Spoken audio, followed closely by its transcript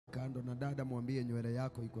Kando na dada, mwambie nywele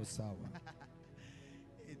yako iko sawa.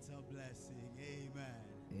 It's a blessing. Amen.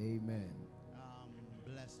 Amen.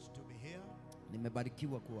 I'm blessed to be here.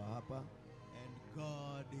 Nimebarikiwa kuwa hapa. And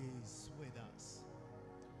God is with us.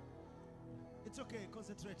 It's okay,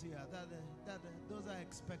 concentrate here. Those are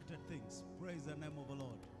expected things. Praise the name of the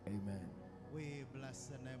Lord. Amen. We bless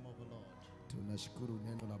the name of the Lord. Tunashukuru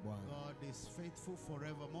neno la Bwana. God is faithful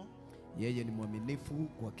forevermore. Yeye ni mwaminifu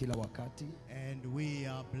kwa kila wakati. And we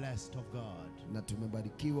are blessed of God. Na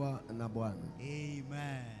tumebarikiwa na Bwana.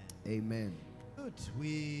 Amen. Amen. Good.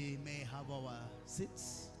 We may have our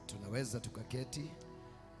seats. Tunaweza tukaketi.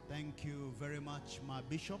 Thank you very much, my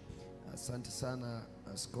bishop. Asante sana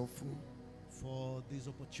askofu for this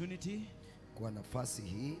opportunity. Kwa nafasi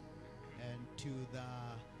hii. And to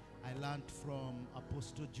I learned from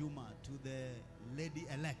Apostle Juma to the lady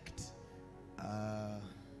elect.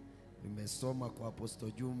 Nimesoma kwa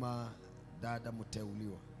Apostle Juma, dada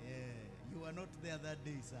mteuliwa. Yeah, you were not there that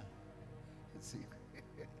day, sir.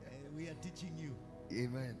 We are teaching you.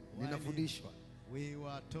 Amen. Ninafundishwa. We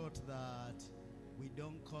were taught that we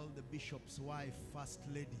don't call the bishop's wife first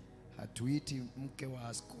lady. Hatuiti mke wa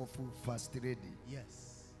askofu first lady.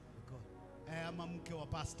 Yes. Because ama mke wa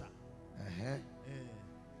pastor.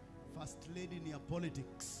 First lady ni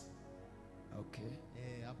politics. Okay.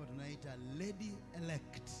 Hapa tunaita lady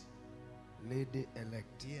elect. Lady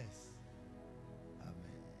elect. Yes.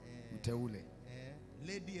 Amen. Mteule.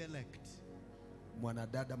 Lady elect.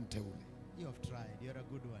 Mwanadada mteule. You have tried. You're a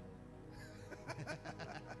good one.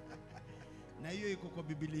 Na hiyo iko kwa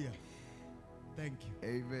Biblia. Thank you.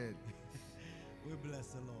 Amen. We bless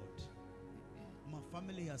the Lord. My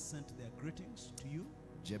family has sent their greetings to you.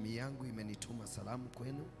 Jamii yangu imenituma salamu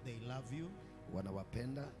kwenu. They love you.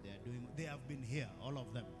 Wanawapenda. They have been here, all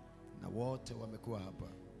of them. Na wote wamekuwa hapa.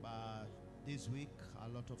 But this week a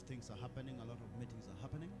lot of things are happening, a lot of meetings are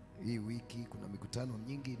happening. Hii wiki kuna mikutano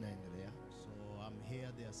nyingi inaendelea. So I'm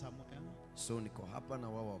here, they are somewhere. So niko hapa na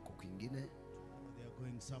wao wako kwingine. They are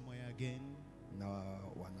going somewhere again. Na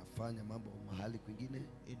wanafanya mambo mahali kwingine.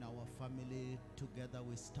 In our family together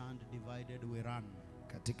we stand, divided we run.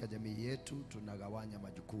 Katika jamii yetu tunagawanya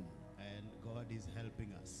majukumu. And God is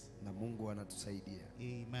helping us. Na Mungu anatusaidia.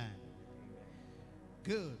 Amen.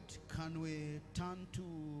 Good. Can we turn to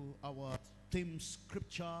our theme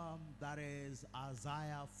scripture, that is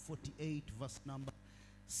Isaiah 48 verse number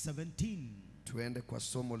 17. Tuende kwa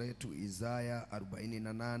somo letu Isaiah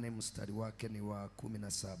 48 mstari wake ni wa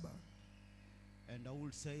 17. And I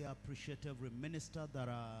will say I appreciate every minister that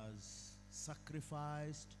has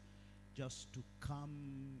sacrificed just to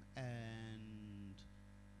come and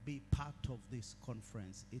be part of this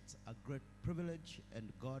conference. It's a great privilege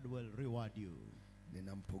and God will reward you.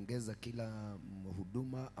 Ninampongeza kila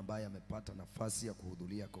mhuduma ambaye amepata nafasi ya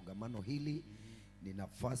kuhudhuria kongamano hili. Ni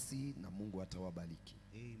nafasi na Mungu atawabariki.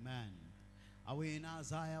 Amen. Are we in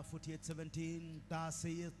Isaiah 48:17? Thus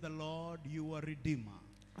saith the Lord, your Redeemer.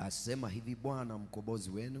 Asema hivi Bwana mkombozi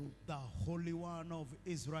wenu, the Holy One of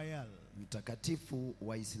Israel. Mtakatifu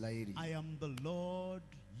wa Israeli. I am the Lord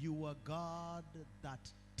your God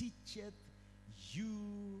that teacheth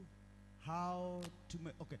you how to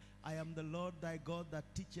make. Okay, I am the Lord thy God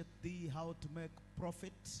that teacheth thee how to make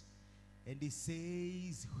profit. And he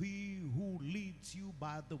says, he who leads you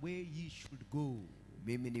by the way ye should go.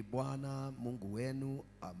 Mimi ni Bwana Mungu wenu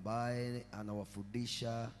ambaye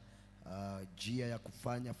anawafundisha njia ya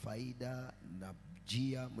kufanya faida na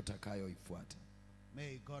njia mtakayoifuata.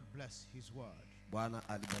 May God bless his word. Bwana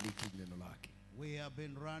alibariki neno lake. We have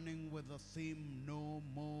been running with the theme no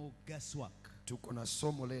more guesswork. Tuko na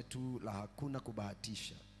somo letu la hakuna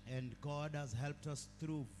kubahatisha. And God has helped us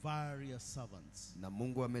through various servants. Na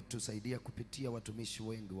Mungu ametusaidia kupitia watumishi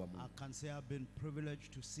wengi wa Mungu. I can say I've been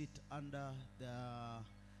privileged to sit under the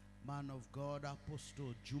man of God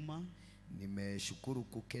Apostle Juma. Nimeshukuru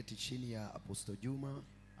kuketi chini ya Apostle Juma.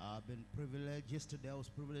 I've been privileged. Yesterday I was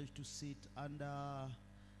privileged to sit under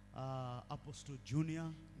Apostle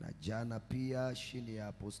Junior. Na jana pia chini ya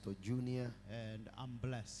Apostle Junior. And I'm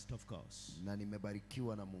blessed, of course. Na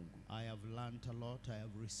nimebarikiwa na Mungu. I have learned a lot. I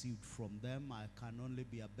have received from them. I can only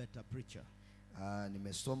be a better preacher.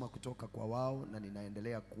 Nimesoma kutoka kwa wao na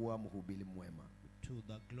ninaendelea kuwa mhubiri mwema. To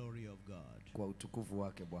the glory of God. Kwa utukufu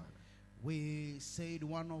wake Bwana. We said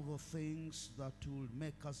one of the things that will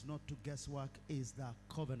make us not to guesswork is the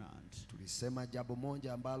covenant. Tulisema jambo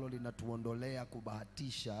moja ambalo linatuondolea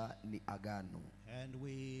kubahatisha ni agano. And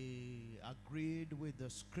we agreed with the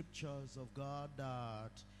scriptures of God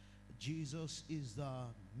that Jesus is the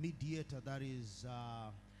mediator. That is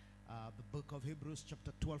the book of Hebrews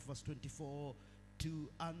chapter 12 verse 24.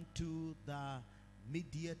 Unto the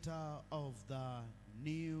mediator of the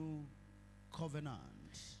new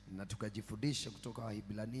covenant. Na tukajifundisha kutoka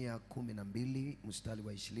Wahibrania 12 mstari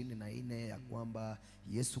wa 24 ya kwamba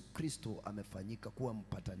Yesu Kristo amefanyika kuwa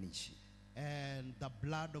mpatanishi. And the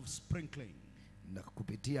blood of sprinkling. Na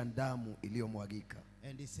kupitia damu iliyomwagika.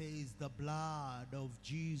 And he says the blood of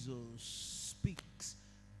Jesus speaks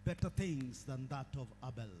better things than that of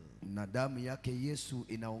Abel. Na damu yake Yesu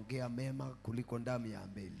inaongea mema kuliko damu ya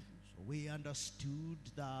Abeli. So we understood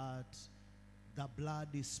that the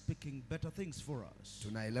blood is speaking better things for us.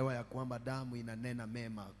 Tunaelewa ya kwamba damu inanena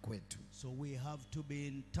mema kwetu. So we have to be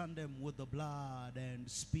in tandem with the blood and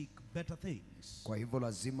speak better things. Kwa hivyo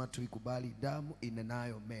lazima tuikubali damu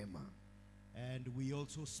inenayo mema. And we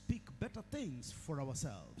also speak better things for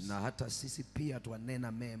ourselves. Na hata sisi pia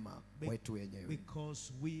tuanena mema kwetu wenyewe.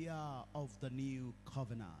 Because we are of the new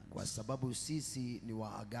covenant. Kwa sababu sisi ni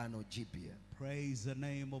wa agano jipya. Praise the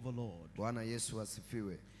name of the Lord. Bwana Yesu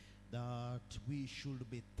asifiwe. That we should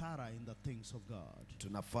be thorough in the things of God.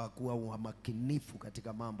 Tunafaa kuwa wamakinifu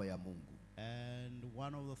katika mambo ya Mungu. And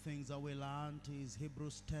one of the things that we learned is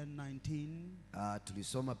Hebrews 10:19.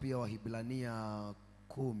 Tulisoma pia Wahibrania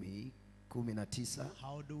 10:19.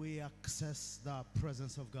 How do we access the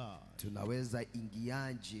presence of God? Tunaweza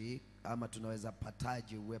ingiaje ama tunaweza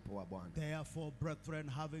pataje uwepo wa Bwana? Therefore, brethren,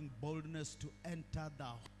 having boldness to enter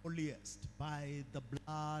the holiest by the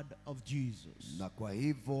blood of Jesus. Na kwa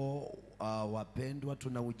hivyo wapendwa,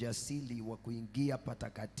 tuna ujasiri wa kuingia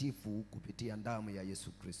patakatifu kupitia damu ya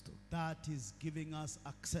Yesu Kristo. That is giving us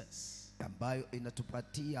access. Ambayo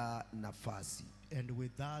inatupatia nafasi. And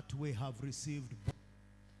with that we have received.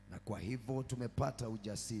 Na kwa hivyo tumepata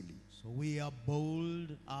ujasiri. So we are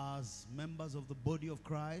bold as members of the body of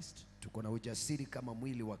Christ. Tuko na ujasiri kama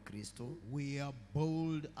mwili wa Kristo. We are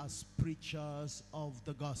bold as preachers of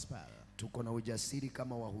the gospel. Tuko na ujasiri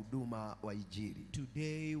kama wahuduma wa Injili.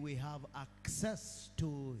 Today we have access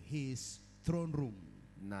to his throne room.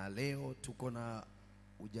 Na leo tuko na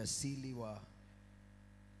ujasiri wa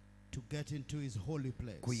to get into his holy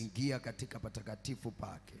place. Kuingia katika patakatifu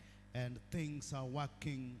pake. And things are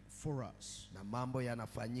working for us. Na mambo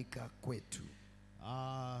yanafanyika kwetu.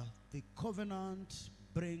 The covenant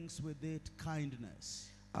brings with it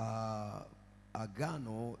kindness.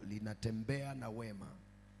 Agano linatembea na wema.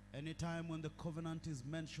 Anytime when the covenant is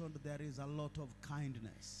mentioned, there is a lot of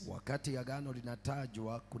kindness. Wakati agano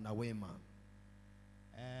linatajwa kuna wema.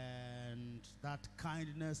 And that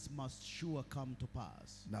kindness must sure come to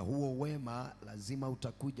pass. Na huo wema lazima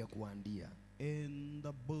utakuja kuandia. In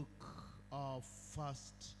the book of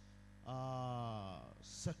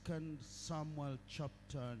Second Samuel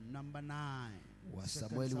chapter number 9.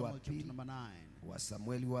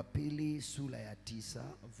 Samueli wa pili sura ya 9.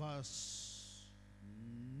 Verse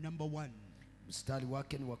number 1. Mstari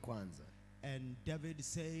wake ni wa kwanza. And David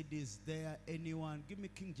said, is there anyone, give me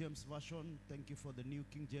King James version, thank you for the new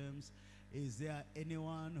King James. Is there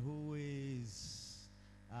anyone who is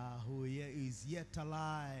yet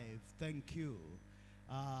alive? Thank you.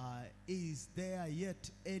 Is there yet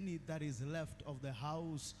any that is left of the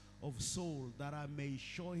house of Saul, that I may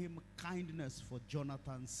show him kindness for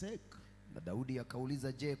Jonathan's sake? Na Daudi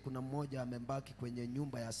akauliza, je, kuna mmoja amebaki kwenye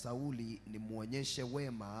nyumba ya Sauli nimuonyeshe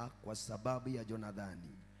wema kwa sababu ya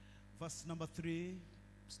Jonathani? Verse number 3.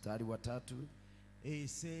 Mstari wa 3. He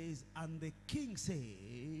says, and the king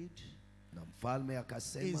said, na mfalme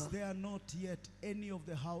akasema, is there not yet any of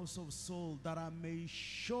the house of Saul, that I may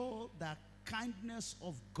show the kindness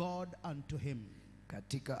of God unto him?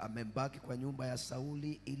 Katika amebaki kwa nyumba ya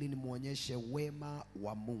Sauli ili nimuonyeshe wema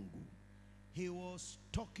wa Mungu. He was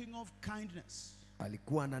talking of kindness.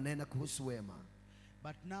 Alikuwa ananena kuhusu wema.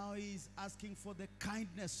 But now he is asking for the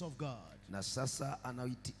kindness of God. Na sasa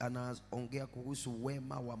anaongea kuhusu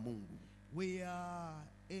wema wa Mungu. We are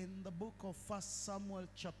in the book of 1 Samuel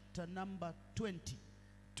chapter number 20.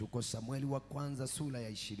 Tuko Samueli wa kwanza sura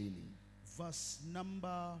ya 20. Verse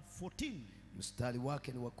number 14. Mstari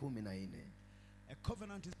wake ni wa 14. A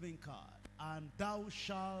covenant is being called, and thou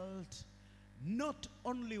shalt not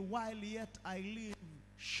only while yet I live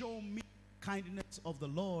show me kindness of the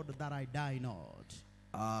Lord, that I die not.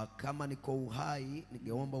 Kama niko uhai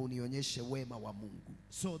ningeomba unionyeshe wema wa Mungu.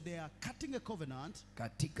 So they are cutting a covenant.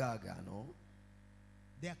 Katika agano.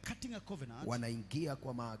 They are cutting a covenant. Wanaingia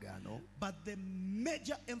kwa maagano. But the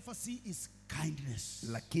major emphasis is kindness.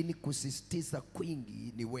 Lakini kusisitiza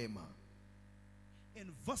kwingi ni wema.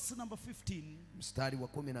 In verse number 15. Mstari wa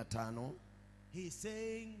 15. He is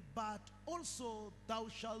saying, but also thou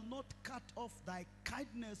shalt not cut off thy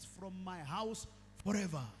kindness from my house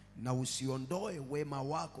forever. Na usiondoe wema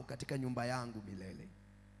wako katika nyumba yangu milele.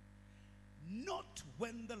 not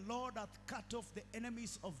when the Lord hath cut off the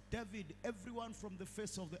enemies of David, everyone from the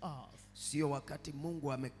face of the earth. Sio wakati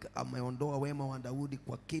Mungu ameondoa wema wa Daudi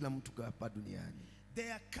kwa kila mtu hapa duniani.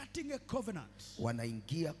 They are cutting a covenant.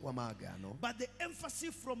 Wanaingia kwa maagano. But the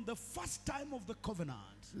emphasis from the first time of the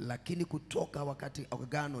covenant, lakini kutoka wakati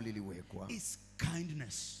agano liliwekwa, is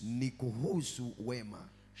kindness. ni kuhusu wema.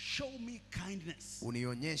 Show me kindness.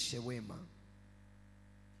 Unionyeshe wema.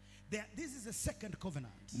 This is the second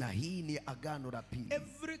covenant. Na hii ni agano la pili.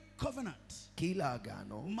 Every covenant, kila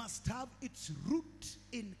agano, must have its root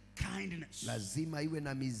in kindness. lazima iwe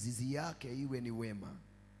na mizizi yake iwe ni wema.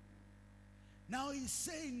 Now he's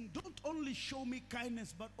saying, don't only show me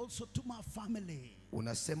kindness, but also to my family.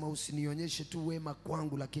 Unasema usinionyeshe tu wema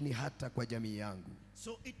kwangu, lakini hata kwa jamii yangu.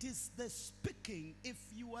 So it is the speaking. If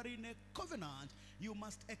you are in a covenant, you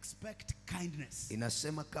must expect kindness.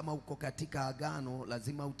 Inasema kama uko katika agano,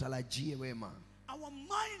 lazima utarajie wema. Our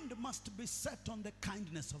mind must be set on the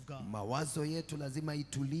kindness of God. Mawazo yetu lazima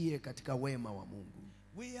itulie katika wema wa Mungu.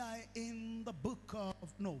 We are in the book of,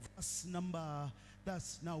 verse number,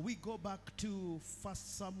 now we go back to 2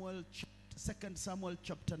 Samuel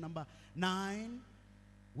chapter number 9.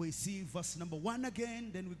 We see verse number 1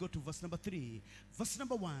 again, then we go to verse number 3. Verse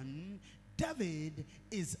number 1, David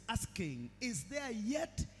is asking, is there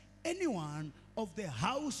yet anyone of the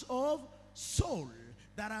house of Saul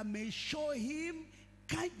that I may show him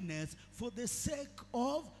kindness for the sake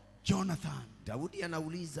of Jonathan? Daudi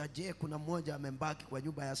anauliza, je, kuna mmoja amembaki kwa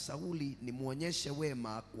nyumba ya Sauli nimuonyeshe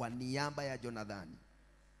wema kwa niaba ya Jonathani?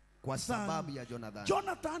 Kwa sababu ya Jonathani.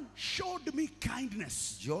 Jonathan showed me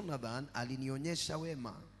kindness. Jonathan alinionyesha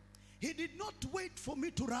wema. He did not wait for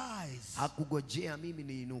me to rise, hakugojea mimi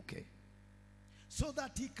niinuke, so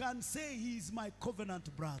that he can say he is my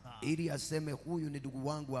covenant brother. ili aseme huyu ni ndugu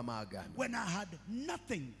wangu wa maagano. When I had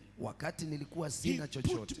nothing, wakati nilikuwa sina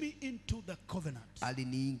chochote, he put me into the covenant.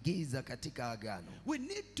 aliniingiza katika agano. We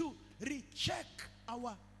need to recheck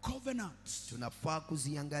our covenants. Tunafaa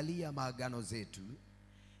kuziangalia maagano zetu.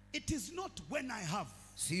 It is not when I have.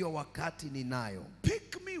 Sio wakati ninayo.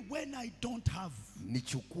 Pick me when I don't have.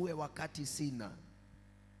 Nichukue wakati sina.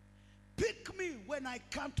 Pick me when I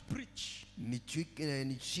can't preach.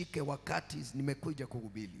 Nishike wakati nimekuja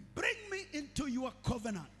kuhubiri. Bring me into your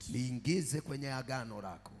covenant. Niingize kwenye agano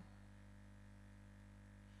lako.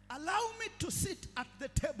 Allow me to sit at the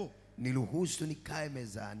table. Niruhusu nikae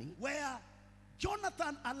mezani. Where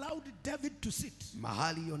Jonathan allowed David to sit.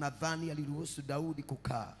 Mahali Yonathani aliruhusu Daudi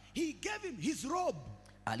kukaa. He gave him his robe.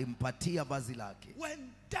 Alimpatia vazi lake.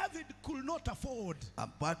 When David could not afford,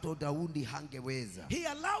 ambapo Daudi hangeweza, he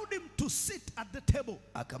allowed him to sit at the table.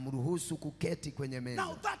 Akamruhusu kuketi kwenye meza.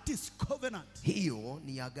 Now that is covenant. Hiyo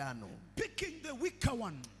ni agano. Picking the weaker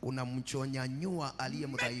one. Unamchonyanyua aliye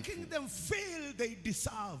mdhaifu. Making them feel they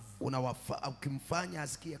deserve. Ukimfanya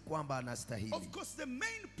asikie kwamba anastahili. Of course, the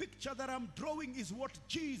main picture that I'm drawing is what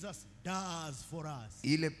Jesus does for us.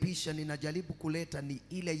 Ile picha ninajaribu kuleta ni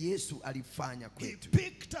ile Yesu alifanya kwetu. He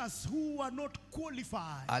picked us who were not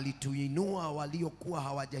qualified. Alituinua waliokuwa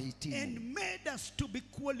hawajahitimu. And made us to be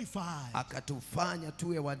qualified. Akatufanya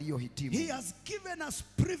tuwe waliohitimu. He has given us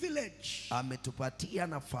privilege. Ametupatia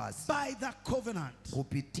nafasi. By the covenant.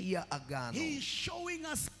 Kupitia agano. He is showing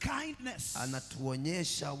us kindness.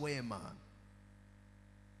 Anatuonyesha wema.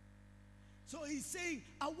 So he's saying,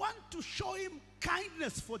 I want to show him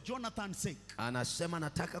kindness for Jonathan's sake. Anasema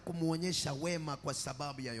nataka kumuonyesha wema kwa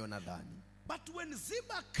sababu ya Yonathani. But when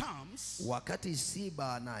Ziba comes, wakati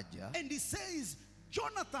Ziba anaja, and he says,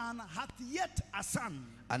 Jonathan hath yet a son.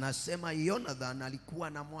 Anasema Jonathan alikuwa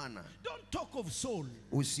na mwana. Don't talk of Saul.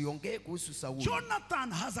 Usiongee kuhusu Sauli.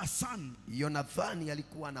 Jonathan has a son. Yonathani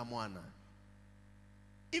alikuwa na mwana.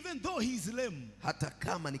 Even though he is lame. Hata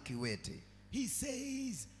kama ni kiwete. He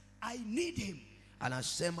says, I need him.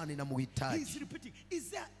 Anasema ninamhitaji. He's repeating, is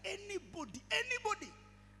there anybody?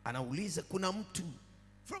 Anauliza kuna mtu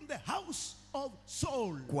from the house of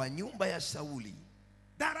Saul, kwa nyumba ya Sauli,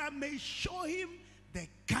 that I may show him the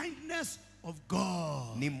kindness of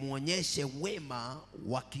God. Nimuonyeshe wema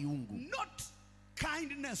wa kiungu. Not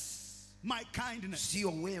kindness, my kindness.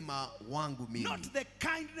 Sio wema wangu mimi. Not the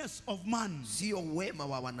kindness of man. Sio wema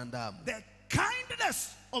wa wanadamu. The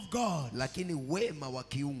kindness of God. Lakini wema wa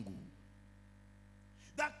kiungu.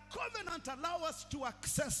 That covenant allows us to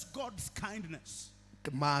access God's kindness.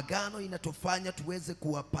 Maagano inatufanya tuweze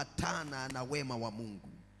kuwapatana na wema wa Mungu.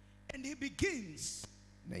 And he begins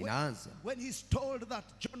na inaanza when he's told that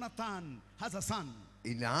Jonathan has a son.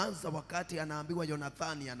 Inaanza wakati anaambiwa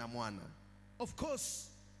Yonathani ana mwana. Of course,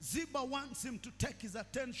 Ziba wants him to take his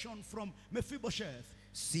attention from Mephibosheth.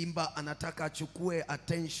 Simba anataka achukue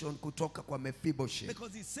attention kutoka kwa Mephibosheth.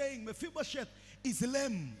 Because he's saying Mephibosheth is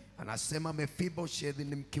lame. Anasema Mephibosheth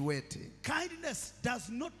ni mkiwete. Kindness does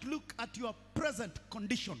not look at your present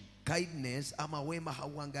condition. Kindness ama wema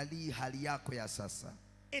hauangalii hali yako ya sasa.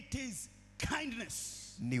 It is kindness.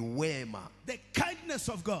 Ni wema. The kindness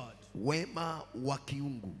of God Wema wa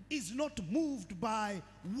kiungu is not moved by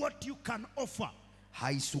what you can offer.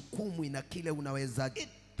 haisukumwi na kile unaweza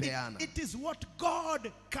peana. It is what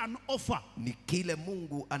God can offer. Ni kile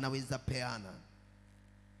Mungu anaweza peana.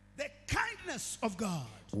 The kindness of God.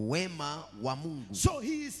 Wema wa Mungu. So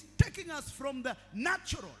he is taking us from the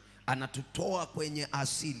natural Anatutoa kwenye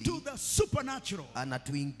asili to the supernatural.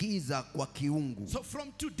 anatuingiza kwa kiungu. So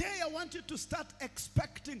from today I want you to start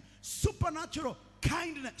expecting supernatural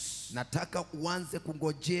kindness. Nataka uanze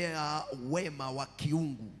kungojea wema wa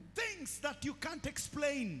kiungu. Things that you can't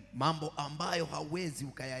explain. Mambo ambayo hawezi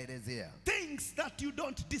ukayaelezea. Things that you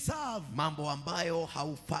don't deserve. Mambo ambayo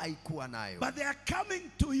haufai kuwa nayo. But they are coming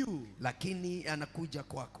to you. Lakini anakuja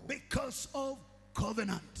kwako. Because of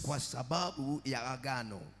covenant. Kwa sababu ya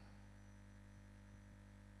agano.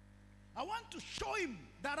 I want to show him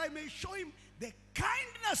that I may show him the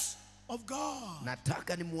kindness of God.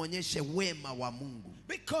 Nataka nimuonyeshe wema wa Mungu.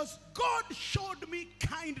 Because God showed me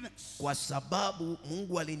kindness. Kwa sababu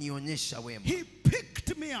Mungu alinionyesha wema. He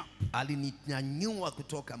picked me up. Alininyanyua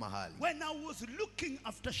kutoka mahali. When I was looking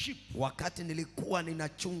after sheep. Wakati nilikuwa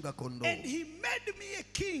ninachunga kondoo. And he made me a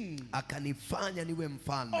king. Akanifanya niwe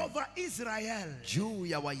mfalme. Over Israel. Juu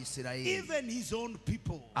ya Waisraeli. Even his own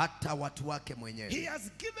people. Hata watu wake mwenyewe. He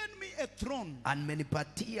has given me a throne.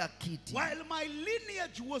 Amenipatia kiti. While my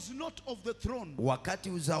lineage was not of the throne. Wakati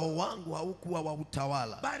uzao wangu haukuwa wa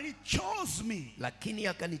utawala. But he chose me. Lakini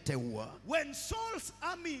akaniteua. When Saul's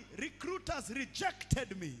army recruiters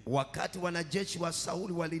rejected me. Wakati wanajeshi wa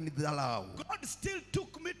Sauli walinidharau. God still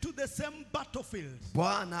took me to the same battlefield.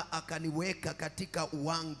 Bwana akaniweka katika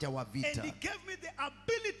uwanja wa vita. And he gave me the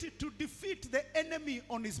ability to defeat the enemy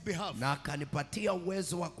on his behalf. Na akanipatia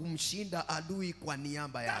uwezo wa kumshinda adui kwa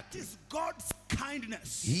niaba yake. That is God's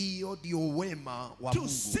kindness. Hiyo ndio wema wa Mungu. To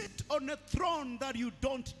sit on a throne that you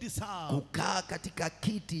don't deserve. Kukaa katika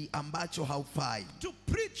kiti ambacho haufai. To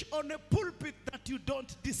preach on a pulpit that you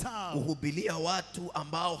don't deserve. Kuhubiria watu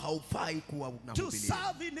ambao haufai kuwa unahubiria. To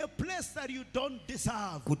serve in a place that you don't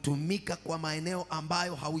deserve. Kutumika kwa maeneo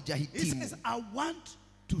ambayo haujahitimu. He says, I want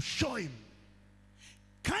to show him.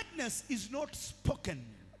 Kindness is not spoken.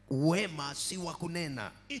 Wema si wa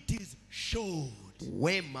kunena. It is showed.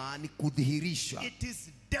 Wema ni kudhihirisha. It is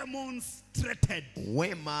demonstrated.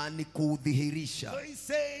 Wema ni kudhihirisha. So he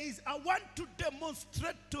says, I want to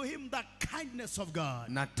demonstrate to him the kindness of God.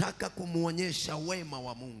 Nataka kumuonyesha wema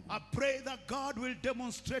wa Mungu. I pray that God will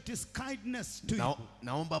demonstrate his kindness to you.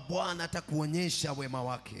 Naomba Bwana atakuonyesha wema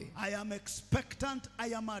wake. I am expectant.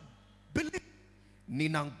 I am a believer.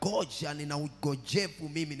 Ninangoja, nina ugojefu,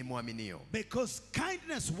 mimi ni mwaminio. Because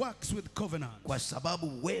kindness works with covenant. Kwa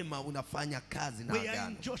sababu wema unafanya kazi na agano. We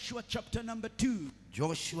are in Joshua chapter number 2.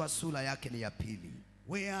 Joshua sura yake ni ya pili.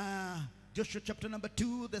 We are Joshua chapter number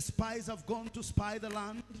 2. The spies have gone to spy the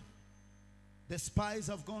land. The spies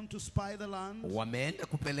have gone to spy the land. Wameenda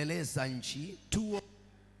kupeleleza nchi. Two.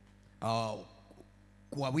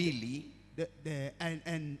 Wawili.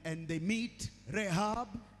 And they meet Rahab.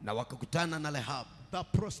 Na wakakutana na Rahab. The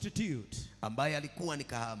prostitute. Ambaye alikuwa ni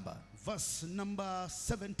kahaba. Verse number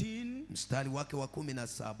 17. Mstari wake wa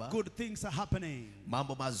 17. Good things are happening.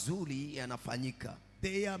 Mambo mazuri yanafanyika.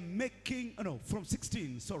 They are making, from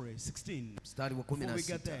 16, sorry, 16. Mstari wa 16. Before we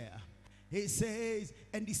get there. He says,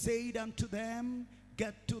 and he said unto them,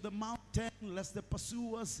 get to the mountain, lest the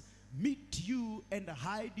pursuers meet you, and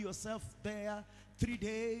hide yourself there 3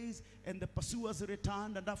 days. And the pursuers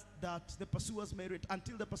returned, and after that the pursuers may return,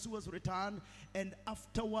 until the pursuers return, and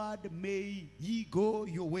afterward may ye go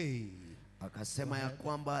your way. Akasema ya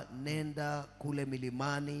kwamba nenda kule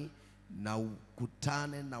milimani na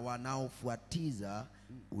ukutane na wanaofuatiza,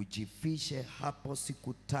 ujifishe hapo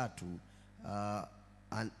siku 3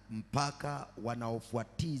 mpaka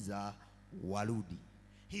wanaofuatiza warudi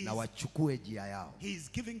na wachukue njia yao. He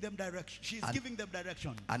is giving them direction. She is giving them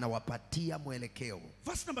direction. Anawapatia mwelekeo.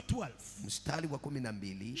 Verse number 12. Mstari wa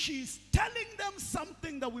 12. She is telling them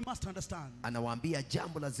something that we must understand. Anawaambia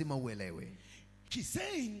jambo lazima uelewe. She's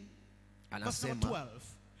saying, verse number 12. Anasema,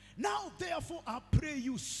 now therefore I pray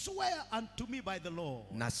you, swear unto me by the Lord.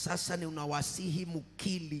 Na sasa ni unawasihi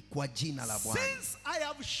mukili kwa jina la Bwana. Since I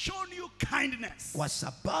have shown you kindness. Kwa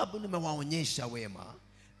sababu nimewaonyesha wema.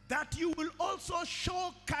 that you will also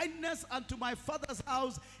show kindness unto my father's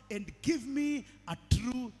house and give me a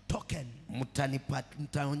true token.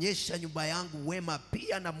 Mtaonyesha nyumba yangu wema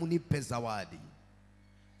pia na munipe zawadi.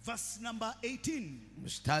 Verse number 18.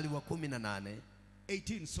 Mstari wa 18.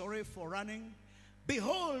 18, sorry for running.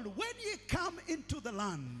 Behold, when ye come into the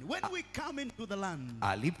land, when we come into the land,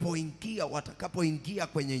 alipoingia, watakapoingia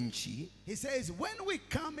kwenye nchi, he says, when we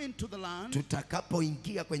come into the land,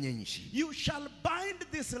 tutakapoingia kwenye nchi, you shall bind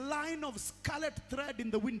this line of scarlet thread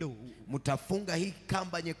in the window, mtafunga hii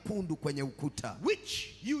kamba nyekundu kwenye ukuta,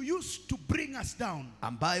 which you used to bring us down,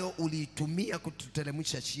 ambayo uliitumia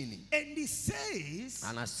kututeremsha chini. And he says,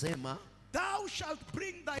 anasema, thou shalt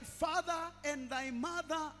bring thy father and thy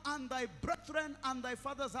mother and thy brethren and thy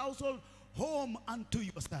father's household home unto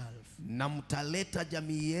yourself. Na mtaleta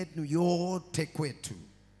jamii yenu yote kwetu.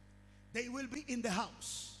 They will be in the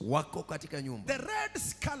house. Wako katika nyumba. The red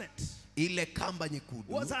scarlet, ile kamba nyekundu,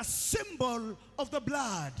 was a symbol of the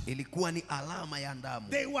blood. ilikuwa ni alama ya damu.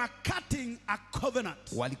 They were cutting a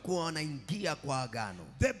covenant. Walikuwa wanaingia kwa agano.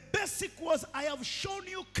 The basic was, I have shown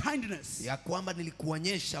you kindness. Ya kwamba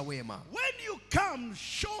nilikuonyesha wema. When you come,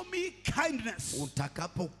 show me kindness.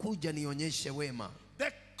 Utakapokuja nionyeshe wema.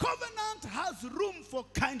 The covenant has room for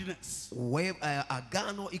kindness.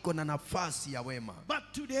 Agano iko na nafasi ya wema.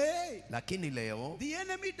 But today, lakini leo, the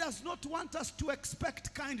enemy does not want us to expect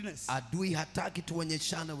kindness. adui hataki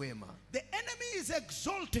tuonyeshane wema. The enemy is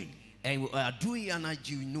exalting Adui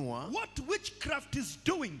anajiinua, what witchcraft is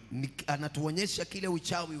doing, anatuonyesha kile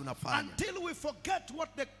uchawi unafanya, until we forget what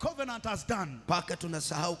the covenant has done. mpaka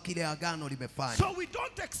tunasahau kile agano limefanya. So we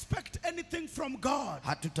don't expect anything from God.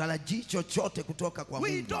 Hatutarajii chochote kutoka kwa We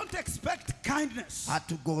Mungu. don't expect kindness.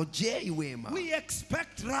 Hatugojei wema. We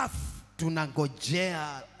expect wrath.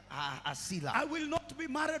 Tunangojea asila. I will not be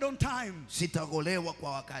married on time Sitagolewa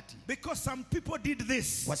kwa wakati. because some people did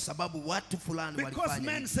this, Kwa sababu watu fulani because walifanya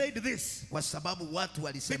men hivi. said this, Kwa sababu watu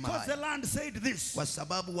walisema because the haya. land said this. Kwa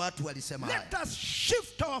sababu watu walisema Let haya. us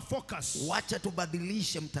shift our focus Wacha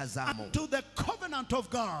tubadilishe mtazamo to the covenant of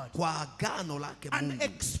God kwa agano lake and Mungu,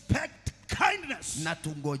 expect kindness. na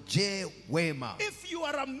tungojee wema. If you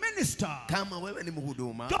are a minister, Kama wewe ni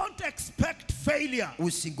mhuduma, don't expect failure.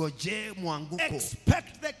 usingojee mwanguko.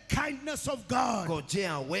 Expect the kindness of God.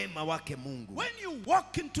 Ngojea wema wake Mungu. When you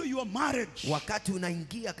walk into your marriage, Wakati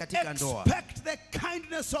unaingia katika ndoa, expect the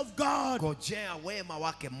kindness of God ngojea wema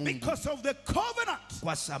wake Mungu, because of the covenant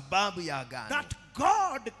kwa sababu ya agano that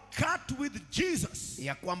God cut with Jesus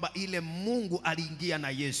ya kwamba ile Mungu aliingia na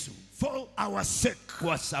Yesu for our sake.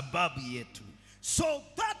 kwa sababu yetu. So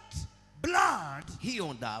that blood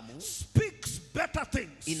Hiyo damu speaks better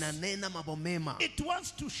things. inanena mambo mema. It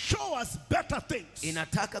wants to show us better things.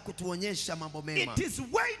 Inataka kutuonyesha mambo mema. It is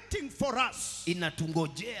waiting for us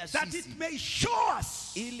Inatungojea that sisi it may show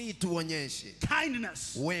us ili ituonyeshe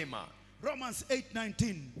kindness. wema. Romans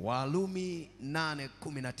 8:19. Warumi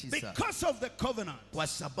 8:19. Because of the covenant, Kwa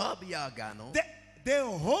sababu ya agano, the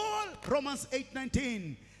whole Romans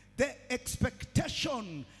 8:19, the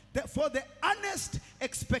expectation, for the earnest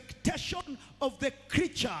expectation of the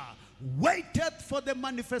creature waited for the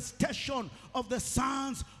manifestation of the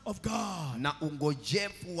sons of God. na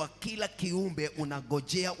ungojefu wa kila kiumbe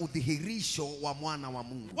unagojea udhihirisho wa mwana wa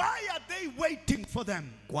Mungu. Why are they waiting for them?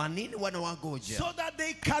 Kwa nini wanawagoja? So that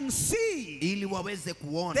they can see Ili waweze the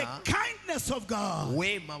kuona kindness of God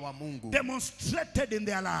wema wa Mungu demonstrated in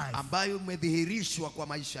their life. ambayo umedhihirishwa kwa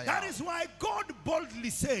maisha That yao. is why God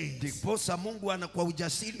boldly says, Ndiposa Mungu kwa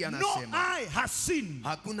ujasiri no anasema, eye has seen,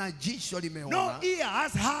 hakuna jicho no limeona, ear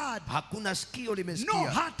has heard, hakuna sikio no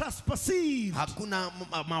limesikia, heart has perceived hakuna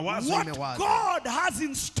mawazo what imewaza God has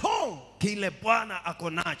in store kile Bwana ako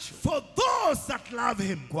nacho for those that love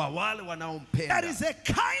Him. kwa wale That wanaompenda. is a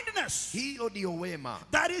kindness Hiyo ndio wema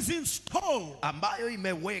that is in store ambayo for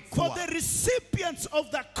imewekwa the recipients of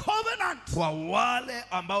the covenant. kwa wale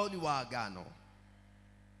ambao ni wa agano.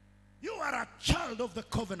 You are a child of the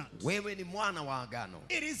covenant. Wewe ni mwana wa agano.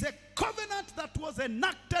 It is a covenant that was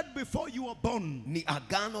enacted before you were born. Ni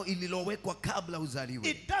agano ililowekwa kabla uzaliwe.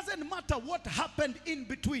 It doesn't matter what happened in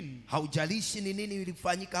between. Haujalishi ni nini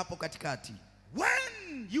ilifanyika hapo katikati.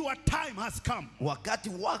 When your time has come, Wakati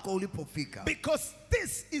wako ulipofika, because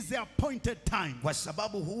this is the appointed time. kwa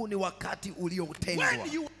sababu huu ni wakati uliotengwa.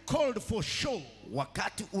 When you are called for show,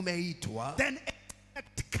 Wakati umeitwa, then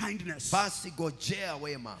expect kindness. basi gojea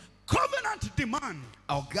wema. Covenant demand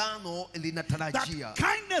Agano that linatarajia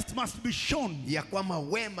kindness must be shown ya kwamba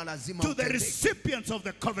wema lazima to the utendeke recipients of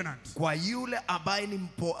the covenant. kwa yule ambaye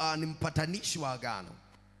ni mpatanishi wa agano.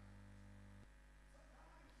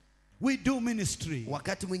 We do ministry,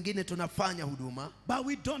 wakati mwingine tunafanya huduma, but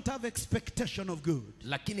we don't have expectation of good.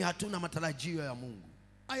 lakini hatuna matarajio ya Mungu.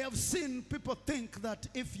 I have seen people think that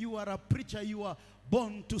if you are a preacher, you are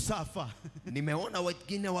born to suffer. Nimeona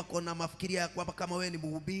wengine wako na mafikiria kwamba kama wewe ni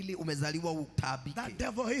mhubiri umezaliwa utaabike. That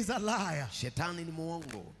devil is a liar. Shetani ni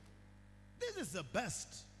muongo. This is the best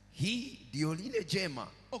Hii ndio lile jema.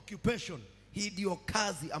 occupation, Hii ndio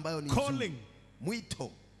kazi ambayo ni calling, nzuri.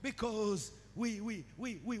 Mwito. because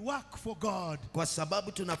we work for God, Kwa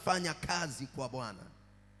sababu tunafanya kazi kwa Bwana.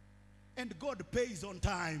 and God pays on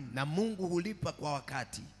time. Na Mungu hulipa kwa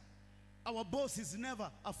wakati. Our boss is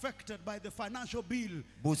never affected by the financial bill.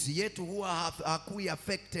 Bosi yetu huwa hakui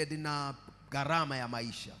affected na gharama ya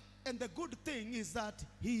maisha. And the good thing is that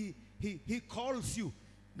he calls you.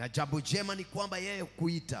 Na jambo jema ni kwamba yeye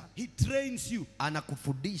kuita, He trains you.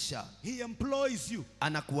 anakufundisha, He employs you.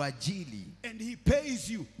 anakuajili And he pays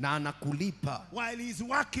you na anakulipa while he's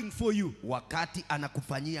working for you. wakati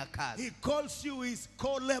anakufanyia kazi. He calls you his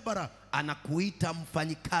co-laborer. Anakuita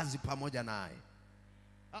mfanyikazi pamoja naye.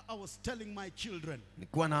 I was telling my children,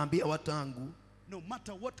 Nilikuwa naambia watu wangu, no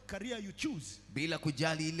matter what career you choose, bila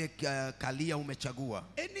kujali ile kalia umechagua,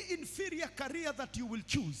 any inferior career that you will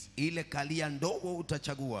choose, ile kalia ndogo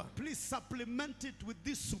utachagua, please supplement it with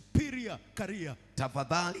this superior career.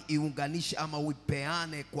 tafadhali iunganishe ama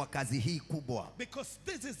uipeane kwa kazi hii kubwa, Because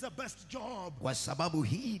this is the best job. kwa sababu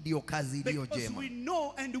hii ndio kazi iliyo Because jema. we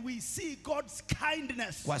know and we see God's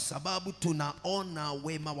kindness. Kwa sababu tunaona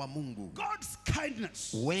wema wa Mungu. God's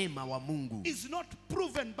kindness Wema wa Mungu is not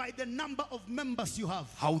proven by the number of members you have.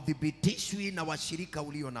 haudhibitishwi na washirika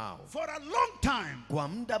ulio nao. For a long time, Kwa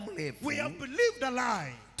muda mrefu we have believed a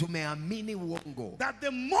lie tumeamini uongo that the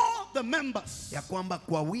more the members, ya kwamba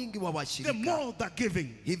kwa wingi wa the washirika more the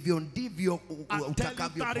giving. hivyo ndivyo I'm telling you,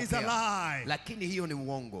 that is a utakavyopokea. lie. Lakini hiyo ni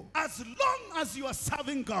uongo. As long as you are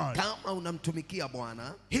serving God, Kama unamtumikia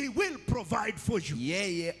Bwana, He will provide for you.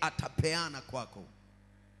 yeye atapeana kwako.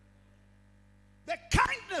 The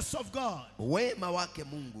kindness of God. Wema wake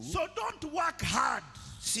Mungu So don't work hard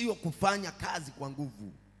sio kufanya kazi kwa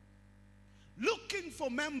nguvu, looking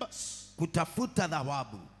for members, kutafuta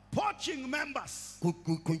thawabu, poaching members,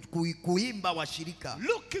 kuimba washirika,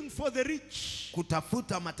 looking for the rich.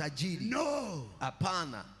 kutafuta matajiri. No.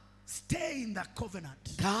 Hapana. Stay in the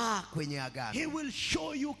covenant. Kaa kwenye He agano. will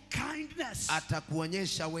show you kindness.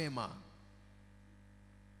 Atakuonyesha wema.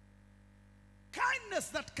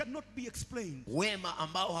 Kindness that cannot be explained. Wema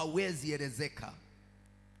ambao hauwezi elezeka.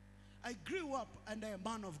 I grew up under a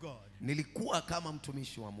man of God. Nilikuwa kama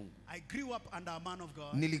mtumishi wa Mungu. I grew up under a man of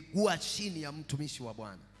God Nilikuwa chini ya mtumishi wa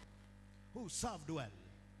Bwana who served well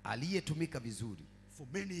aliyetumika vizuri for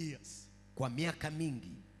many years. kwa miaka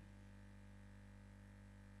mingi.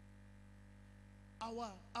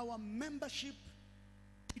 Our membership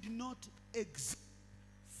did not exceed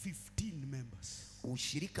 15 members.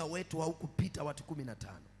 Ushirika wetu haukupita watu 15.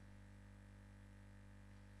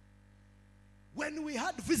 When we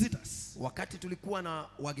had visitors, Wakati tulikuwa na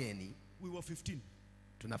wageni, we were 15.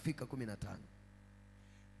 tunafika 15.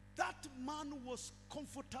 That man was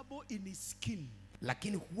comfortable in his skin.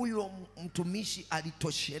 Lakini huyo mtumishi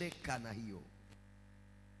alitoshereka na hiyo.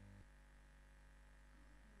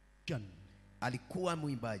 Alikuwa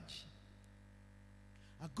mwimbaji,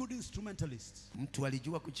 A good instrumentalist. mtu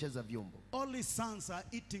alijua kucheza vyombo. All his sons are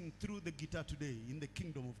eating through the guitar today in the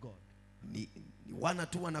kingdom of God. Ni wana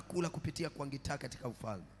tu wanakula kupitia kwa gitaa katika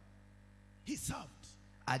ufalme. He served.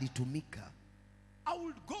 Alitumika. I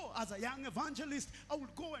would go as a young evangelist. I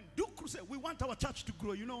would go and do crusade. We want our church to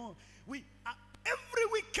grow. You know, every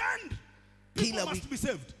weekend people must be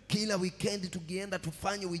saved. Kila weekend tukienda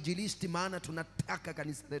tufanye uinjilisti, maana tunataka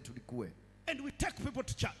kanisa letu likue. And we take people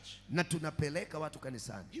to church. Na tunapeleka watu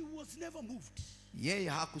kanisani. He was never moved. Yeye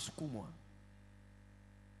hakusukumwa.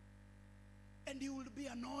 And he will be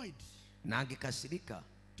annoyed Na angekasirika.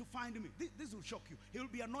 to find me. This will shock you. He will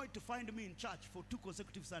be annoyed to find me in church for 2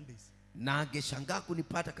 consecutive Sundays. Na angeshangaa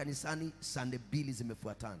kunipata kanisani Sunday 2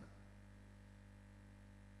 zimefuatana.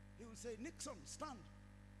 He will say, Nixon, stand.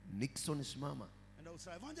 Nixon, simama. And I will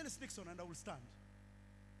say, Evangelist Nixon, and I will stand.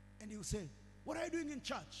 And he will say, what are you doing in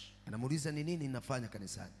church? Anamuuliza ni nini ninafanya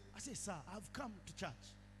kanisani. I say, sir, I've come to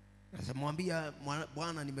church. Nasamwambia,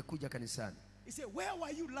 Bwana nimekuja kanisani. He said, where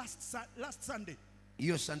were you last Sunday?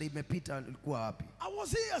 Hiyo Sunday imepita nilikuwa wapi? I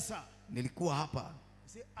was here, sir. Nilikuwa hapa. He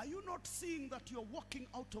said, are you not seeing that you're walking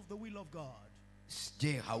out of the will of God?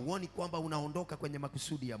 Je, hauoni kwamba unaondoka kwenye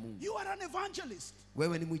makusudi ya Mungu? You are an evangelist.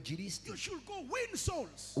 Wewe ni mwinjilisti. You should go win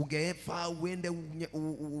souls. Ungefaa uende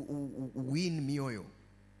win mioyo.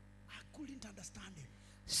 I couldn't understand him.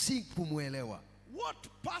 Sikumuelewa. What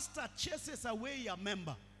pastor chases away a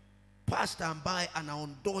member pastor ambaye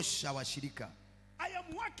anaondosha washirika. I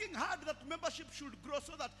am working hard that membership should grow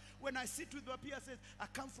so that when I sit with my peers, I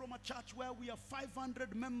come from a church where we are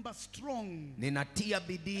 500 members strong. Ninatia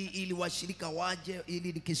bidii ili washirika waje,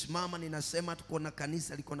 ili nikisimama ninasema tuko na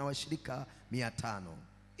kanisa liko na washirika 500.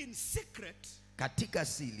 In secret, katika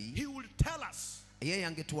siri, he will tell us yeye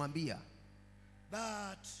angetuambia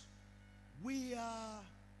that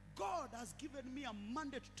God has given me a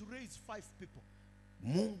mandate to raise 5 people.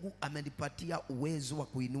 Mungu amenipatia uwezo wa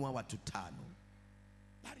kuinua watu 5.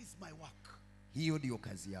 That is my work. Hiyo ndio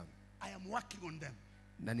kazi yangu. I am working on them.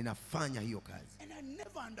 Na ninafanya hiyo kazi. And I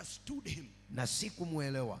never understood him. Na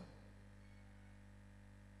sikumuelewa.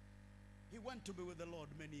 He went to be with the Lord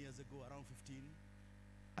many years ago, around 15.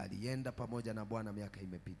 Alienda pamoja na Bwana miaka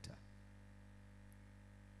imepita.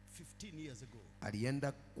 15 years ago.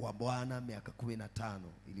 Alienda kwa Bwana miaka 15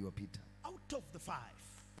 iliyopita. Out of the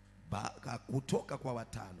 5. Kutoka kwa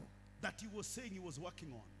 5 that he was saying he was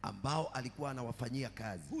working on, ambao alikuwa anawafanyia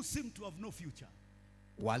kazi, who seemed to have no future.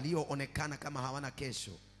 walioonekana kama hawana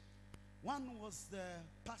kesho. One was the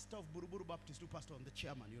pastor of Buruburu Baptist, who pastor on the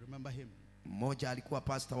chairman. You remember him? Mmoja alikuwa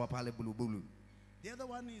pastor wa pale Bulubulu. The other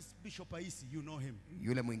one is Bishop Aisi. You know him.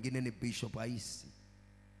 Yule mwingine ni Bishop Aisi.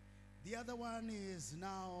 The other one is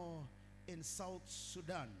now in South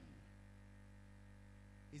Sudan.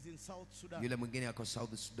 Is in South Sudan. Yule mwingine yako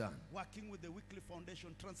South Sudan. Working with the Weekly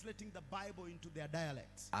Foundation, translating the Bible into their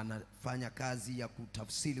dialects. Anafanya kazi ya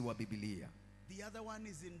kutafsiri wa Biblia. The other one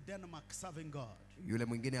is in Denmark serving God. Yule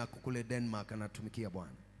mwingine yako kule Denmark anatumikia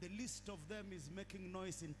Bwana. The least of them is making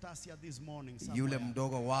noise in Tasia this morning somewhere. Yule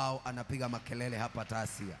mdogo wao anapiga makelele hapa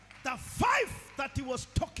Tasia. The 5 that he was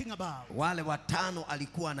talking about. Wale 5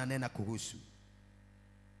 alikuwa ananena kuhusu.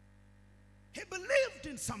 He believed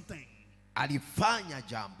in something. Alifanya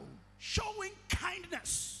jambo, showing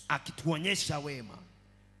kindness. akituonyesha wema.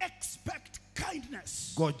 Expect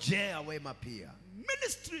kindness. Gojea wema pia.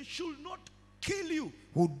 Ministry should not kill you.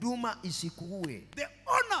 Huduma isikuue. The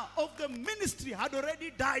owner of the ministry had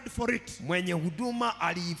already died for it. Mwenye huduma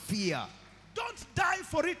aliifia. Don't die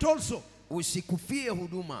for it also. Usikufie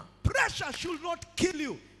huduma. Pressure should not kill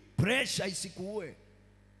you. Pressure isikuue.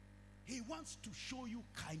 He wants to show you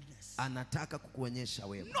kindness. Anataka kukuonyesha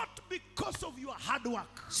wema. Not because of your hard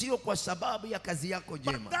work. Sio kwa sababu ya kazi yako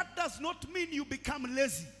jema. But that does not mean you become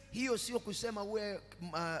lazy. Hiyo sio kusema uwe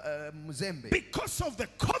mzembe. Because of the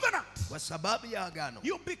covenant. Kwa sababu ya agano.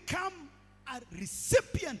 You become a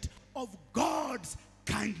recipient of God's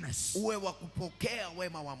kindness. Uwe wa kupokea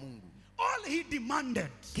wema wa Mungu. All he demanded,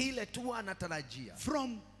 kile tu anatarajia,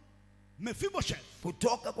 from Mephibosheth,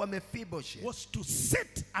 kutoka kwa Mephibosheth, was to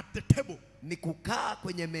sit at the table. ni kukaa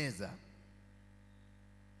kwenye meza.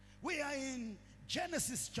 We are in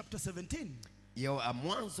Genesis chapter 17.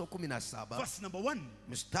 Mwanzo 17. Verse number 1.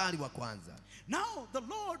 Mstari wa kwanza. Now the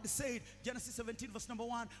Lord said, Genesis 17 verse number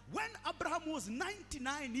 1, when Abraham was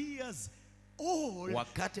 99 years old,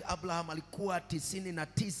 wakati Abraham alikuwa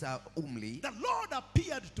 99 umri, the Lord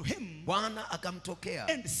appeared to him, Bwana akamtokea,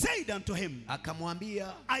 and said unto him,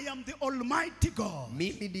 akamwambia, I am the Almighty God.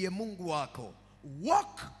 mimi ndiye Mungu wako.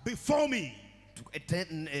 Walk before me.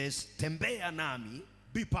 Tembea nami,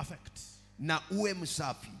 be perfect. na uwe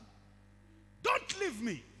msafi. Don't leave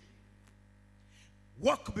me.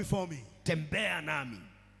 Walk before me. Tembea nami,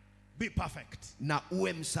 be perfect. na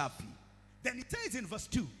uwe msafi. Then it says in verse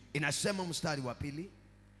 2, inasema mstari wa pili,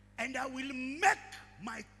 and I will make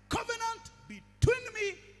my covenant between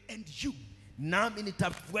me and you, nami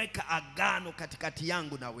nitaweka agano katikati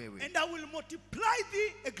yangu na wewe, and I will multiply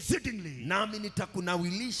thee exceedingly. nami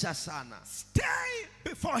nitakunawilisha sana. Stay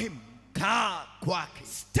before him. Kaa kwake.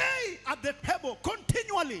 Stay at the table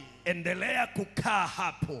continually. Endelea kukaa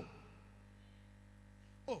hapo.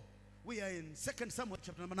 Oh, we are in 2 Samuel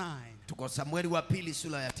chapter number 9. Tuko Samueli wa pili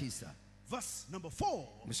sura ya 9. Verse number 4.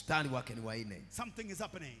 Mstari wake ni wa 4. Something is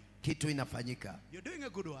happening. Kitu inafanyika. You're doing a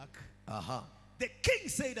good work. Aha. The king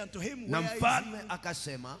said unto him, Na where mfalme is he?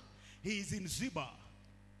 akasema, He is in Ziba.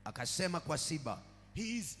 akasema kwa Siba.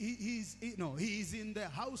 He is in the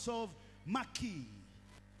house of Maki,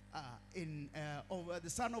 of the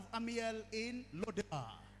son of Amiel in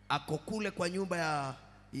Lodebar. Ako kule kwa nyumba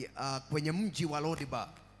ya kwenye mji wa Lodebar.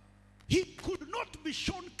 He could not be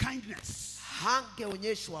shown kindness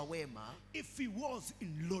Hangeonyeshwa wema if he was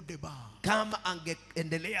in Lodebar. kama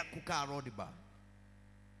angeendelea kukaa Lodebar.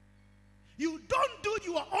 You don't do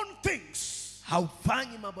your own things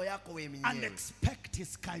Haufanyi mambo yako wewe and mwenyewe expect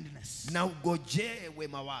his kindness. na ugojee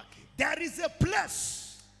wema wake. There is a place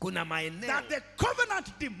Kuna maeneo that the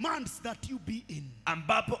covenant demands that you be in.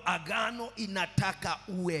 ambapo agano inataka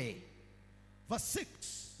uwe. Verse 6.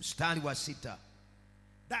 Mstari wa 6.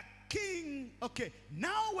 The king, okay,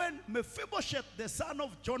 now when Mephibosheth, the son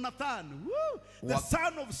of Jonathan, the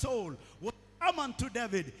son of Saul, was come unto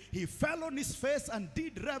David, he fell on his face and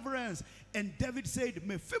did reverence. And David said,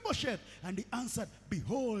 Mephibosheth, and he answered,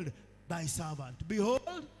 behold thy servant.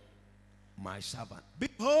 Behold, my servant.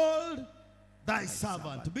 Behold thy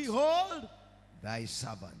servant. Behold thy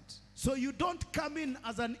servant. So you don't come in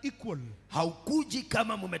as an equal. Haukuji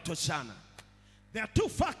kama mumetoshana. There are two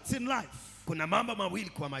facts in life. Kuna mambo mawili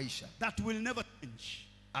kwa maisha that will never change.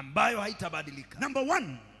 Ambayo haitabadilika. Number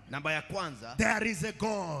one. Namba ya kwanza. There is a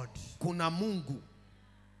God. Kuna Mungu.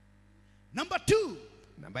 Number two.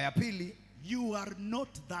 Namba ya pili. You are not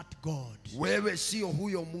that God. Wewe sio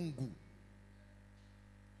huyo Mungu.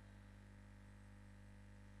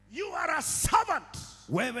 You are a servant.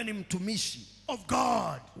 Wewe ni mtumishi of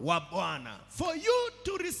God. Wa Bwana. For you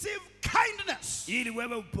to receive kindness. Ili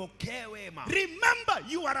wewe upokee wema. Remember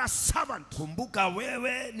you are a servant. Kumbuka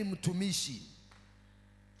wewe ni mtumishi.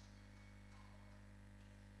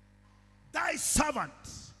 Thy servant.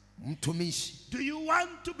 Mtumishi. Do you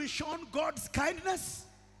want to be shown God's kindness?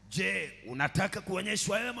 Je, unataka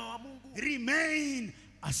kuonyeshwa wema wa Mungu? Remain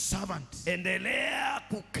a servant. Endelea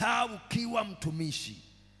kukaa ukiwa mtumishi.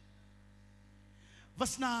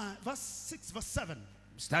 Verse 9, verse 6, verse 7.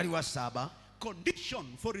 Mstari wa 7.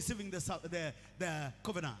 Condition for receiving the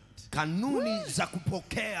covenant. Kanuni za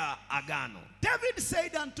kupokea agano. David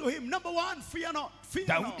said unto him, number one, fear not. Fear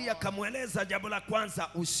Daudi akamweleza jambo la kwanza,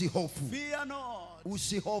 usihofu. Fear not.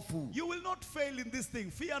 Usihofu. You will not fail in this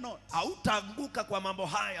thing. Fear not. Hautaanguka kwa mambo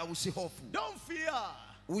haya, usihofu. Don't fear.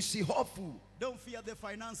 Usihofu. Don't fear the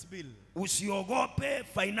finance bill. Usiogope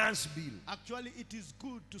finance bill. Actually, it is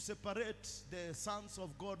good to separate the sons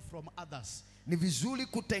of God from others. Ni vizuri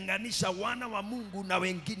kutenganisha wana wa Mungu na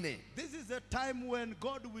wengine. This is a time when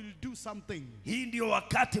God will do something. Hii ndio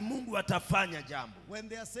wakati Mungu atafanya jambo. When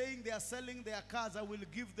they are saying they are selling their cars, I will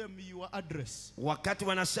give them your address. Wakati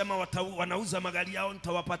wanasema wanauza magari yao,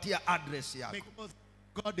 nitawapatia address yako. Because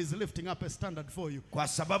God is lifting up a standard for you. Kwa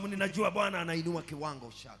sababu ninajua Bwana anainua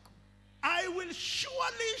kiwango chako. I will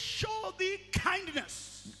surely show thee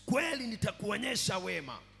kindness. Kweli nitakuonyesha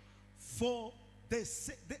wema. For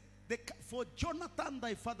Jonathan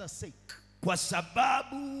thy father's sake. Kwa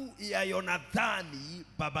sababu ya Yonathani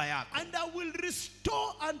baba yako. And I will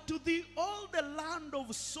restore unto thee all the land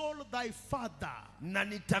of Saul thy father. Na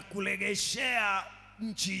nitakulegeshea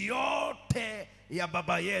nchi yote ya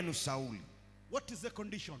baba yenu Sauli. What is the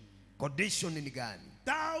condition? Condition ni gani?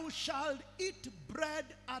 Thou shalt eat bread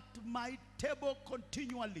at my table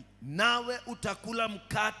continually. Nawe utakula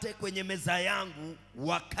mkate kwenye meza yangu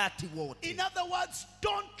wakati wote. In other words,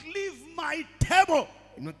 don't leave my table.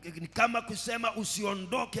 Ni kama kusema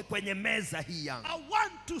usiondoke kwenye meza hii yangu. I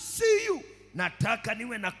want to see you. Nataka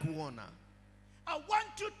niwe na kuona. I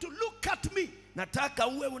want you to look at me. Nataka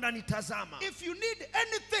uwe unanitazama. If you need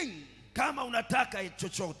anything, kama unataka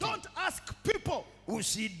chochote, don't ask people.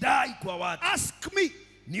 Usidai kwa watu. Ask me.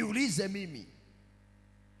 Niulize mimi.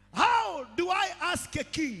 How do I ask a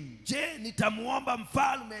king? Je, nitamuomba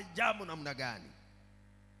mfalme jambo namna gani?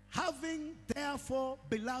 Having therefore,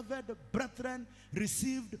 beloved brethren,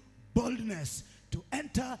 received boldness to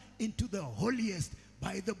enter into the holiest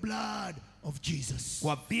by the blood of Jesus.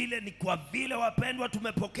 Kwa vile wapendwa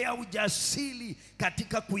tumepokea ujasiri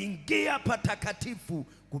katika kuingia patakatifu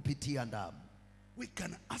kupitia damu. We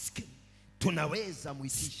can ask him. Tunaweza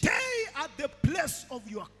muitisha. Stay at the place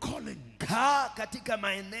of your calling. Kaa katika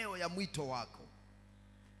maeneo ya mwito wako.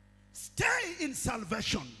 Stay in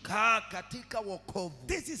salvation. Kaa katika wokovu.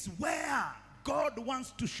 This is where God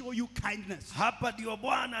wants to show you kindness. Hapa ndio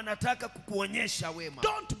Bwana anataka kukuonyesha wema.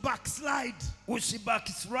 Don't backslide.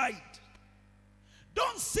 Usibackslide.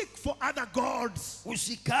 Don't seek for other gods.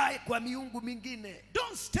 Usikae kwa miungu mingine.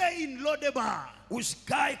 Don't stay in Lodebar.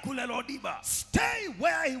 Usikae kule Lodiba. Stay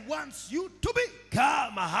where he wants you to be.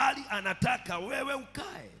 Kaa mahali anataka wewe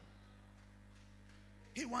ukae.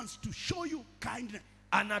 He wants to show you kindness.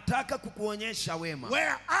 Anataka kukuonyesha wema.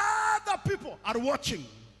 Where other people are watching.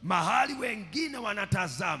 Mahali wengine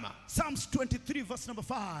wanatazama. Psalms 23 verse number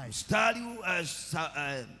 5. Mstari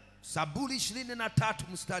Zaburi 23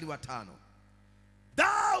 mstari wa 5.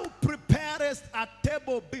 Thou preparest a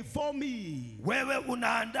table before me. Wewe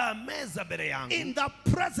unaandaa meza mbele yangu. In the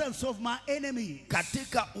presence of my enemies.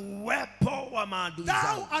 Katika uwepo wa maadui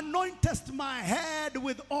zangu. Thou anointest my head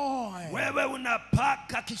with oil. Wewe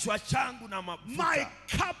unapaka kichwa changu na mafuta. My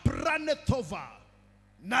cup runneth over.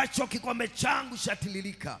 Nacho kikombe changu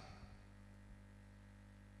shatililika.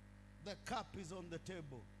 The cup is on the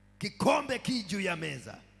table. Kikombe ki juu ya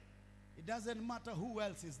meza. It doesn't matter who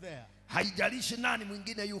else is there. Haijalishi nani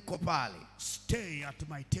mwingine yuko pale. Stay at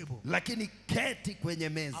my table. Lakini keti kwenye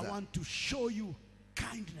meza. I want to show you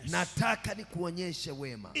kindness. Nataka nikuonyeshe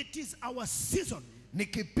wema. It is our season. Ni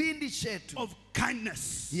kipindi chetu Of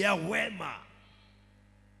kindness. Ya wema.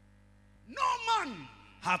 No man.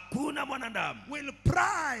 Hakuna mwanadamu. Will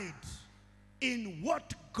pride in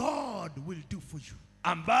what God will do for you.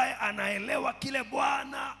 Ambaye anaelewa kile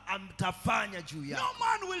Bwana amtafanya juu yako. No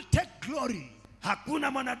man will take glory.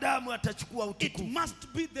 Hakuna mwanadamu atachukua utukufu. It must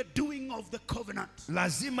be the doing of the covenant.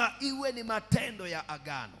 Lazima iwe ni matendo ya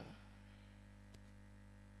agano.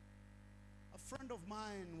 A friend of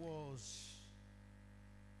mine was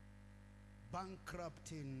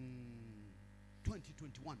bankrupt in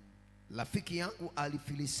 2021. Rafiki yangu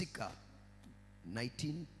alifilisika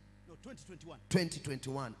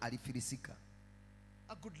 2021 alifilisika.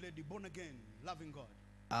 A good lady, born again, loving God.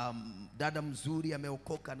 Dada mzuri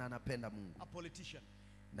ameokoka na anapenda Mungu. A politician.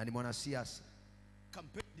 Na ni mwanasiasa.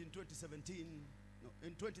 Campaigned in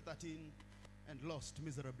 2013 and lost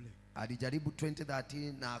miserably. Alijaribu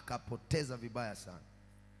 2013 na akapoteza vibaya sana.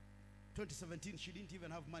 2017 she didn't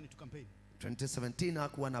even have money to campaign. 2017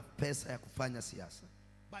 hakuwa na pesa ya kufanya siasa.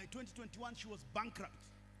 By 2021 she was bankrupt.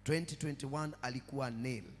 2021 alikuwa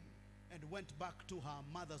nil. And went back to her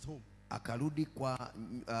mother's home. Akarudi kwa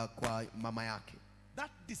mama yake.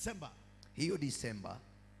 That December. Hiyo December.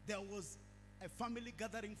 There was a family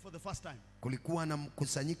gathering for the first time. Kulikuwa na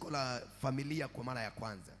mkusanyiko la familia kwa mara ya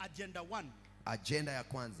kwanza. Agenda 1. Agenda ya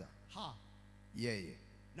kwanza. Ha. Yeye.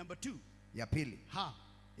 Number 2. Ya pili. Ha.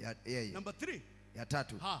 Yeye. Number 3. Ya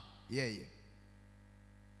tatu. Ha. Yeye.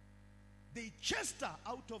 They chased her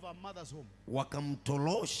out of her mother's home.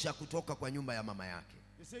 Wakamtolosha kutoka kwa nyumba ya mama yake.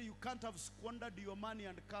 They say you can't have squandered your money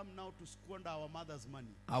and come now to squander our mother's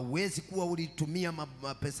money. Hawezi kuwa ulitumia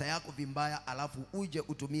pesa yako vibaya alafu uje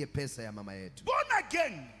utumie pesa ya mama yetu. Born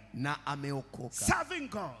again. Na ameokoka. Serving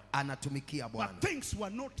God. Anatumikia Bwana. But things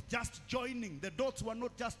were not just joining. The dots were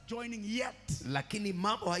not just joining yet. Lakini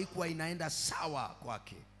mambo haikuwa inaenda sawa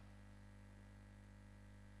kwake.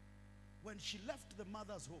 When she left the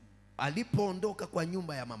mother's home. Alipoondoka kwa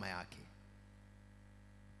nyumba ya mama yake.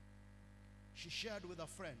 She shared with a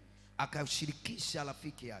friend. Akashirikisha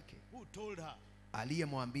rafiki yake. Who told her.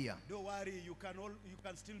 Aliyemwambia. Don't worry, you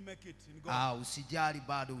can still make it in God. Usijali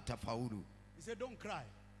bado utafaulu. He said don't cry.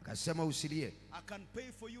 Akasema usilie. I can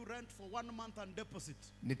pay for you rent for 1 month and deposit.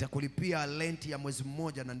 Nitakulipia rent ya mwezi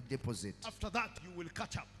mmoja na deposit. After that you will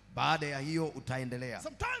catch up. Baada ya hiyo utaendelea.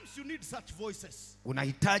 Sometimes you need such voices.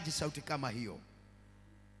 Unahitaji sauti kama hiyo.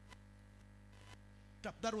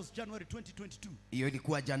 That was January 2022. Hiyo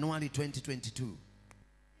ilikuwa Januari 2022.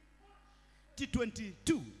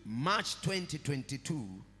 March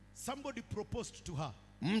 2022. Somebody proposed to her.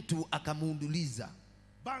 Mtu akamuuliza.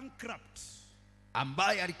 Bankrupt.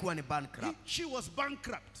 Ambaye alikuwa ni bankrupt. She was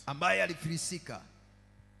bankrupt. Ambaye alifilisika.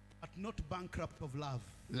 But not bankrupt of love.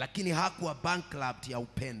 Lakini hakuwa bankrupt ya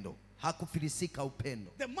upendo. Hakufilisika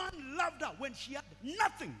upendo. The man loved her when she had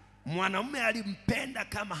nothing. Mwanamume alimpenda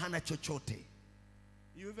kama hana chochote.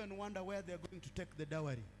 You even wonder where they're going to take the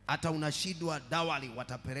dowry. Hata unashindwa dawari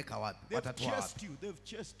watapeleka wapi? Watatoa wapi? They've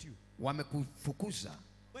chased you. Wamekufukuza.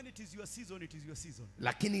 When it is your season, it is your season.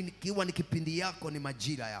 Lakini ikiwa ni kipindi yako ni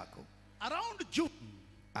majira yako. Around June.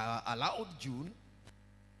 Around June.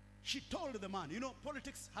 She told the man, you know,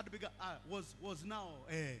 politics had begun, was now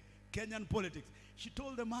Kenyan politics. She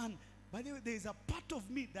told the man, by the way, there is a part of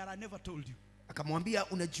me that I never told you. Akamwambia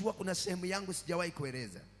unajua kuna sehemu yangu sijawahi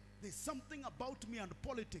kueleza. There's something about me and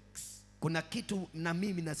politics. Kuna kitu na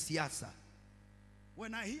mimi na siasa.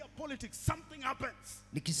 When I hear politics, something happens.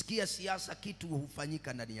 Nikisikia siasa kitu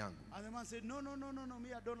hufanyika ndani yangu. And the man said, no,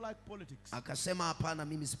 me, I don't like politics. Akasema hapana,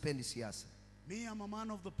 mimi sipendi siasa. Me, I'm a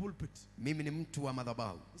man of the pulpit. Mimi ni mtu wa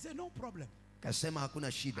madhabahu. He said, no problem. Akasema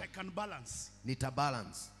hakuna shida. I can balance.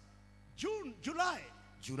 Nitabalance.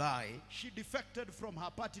 July, she defected from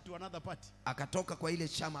her party to another party. Akatoka kwa ile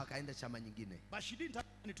chama akaenda chama nyingine. But she didn't have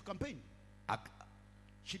money to campaign.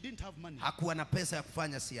 She didn't have money. Hakuwa na pesa ya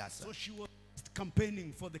kufanya siasa. So she was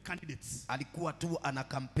campaigning for the candidates. Alikuwa tu ana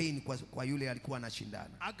campaign kwa yule alikuwa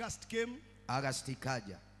anashindana. August came. August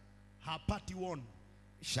ikaja. Her party won.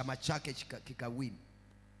 Chama chake kikawin.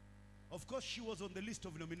 Of course she was on the list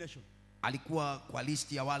of nomination. Alikuwa kwa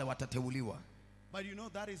list ya wale watateuliwa. But you know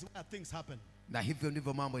that is where things happen. Na hivyo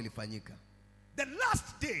ndivyo mambo ilifanyika. The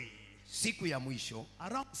last day, siku ya mwisho,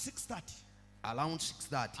 around 6:30. Around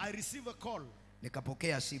 6:30. I receive a call.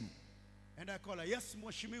 Nikapokea simu. And I call her, yes,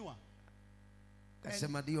 mheshimiwa.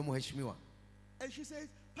 Kasema ndio mheshimiwa. And she says,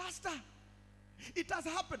 Pastor, it has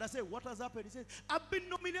happened. I say, what has happened? He says, I've been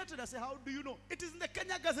nominated. I say, how do you know? It is in the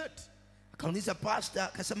Kenya Gazette. Akauliza pastor,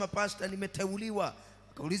 akasema pastor nimeteuliwa.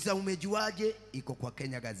 Akauliza umejuaje? Iko kwa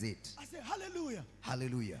Kenya Gazette. I say hallelujah.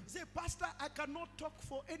 Hallelujah. Say pastor, I cannot talk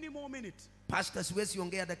for any more minutes. Pastor siwezi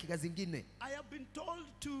ongea dakika zingine. I have been told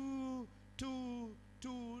to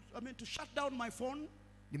shut down my phone.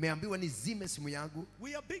 Nimeambiwa nizime simu yangu.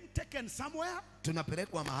 We are being taken somewhere.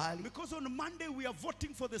 Tunapelekwa mahali. Because on Monday we are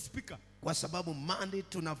voting for the speaker. Kwa sababu Monday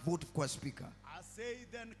tuna vote kwa speaker. I say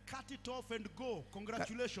then cut it off and go.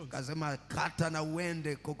 Congratulations. Kasema kata na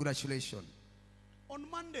uende, congratulations. On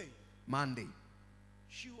Monday,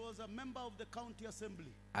 she was a member of the county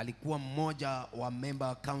assembly. Alikuwa mmoja wa member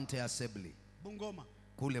wa county assembly. Bungoma.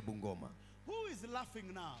 Kule Bungoma. Who is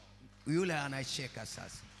laughing now? Yule anacheka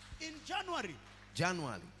sasa. In January,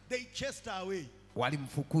 they chased her away.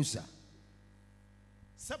 Walimfukuza.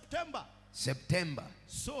 September.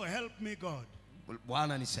 So help me God.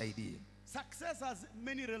 Bwana nisaidie. Success has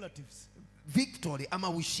many relatives. Victory ama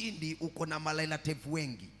ushindi uko na relative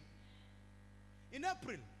wengi. In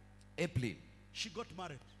April, she got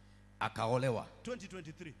married. Akaolewa.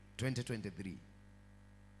 2023.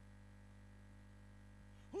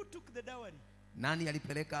 Who took the dowry? Nani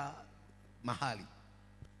alipeleka mahali?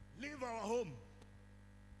 Leave our home.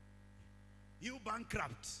 You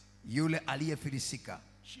bankrupt. Yule aliyefilisika.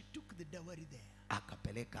 She took the dowry there.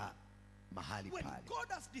 Akapeleka mahali pale. When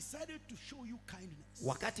God has decided to show you kindness,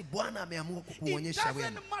 wakati Bwana ameamua kukuonyesha wema,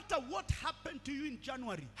 it doesn't matter what happened to you in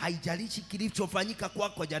January. Haijalishi kilichofanyika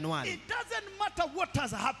kwako Januari. It doesn't matter what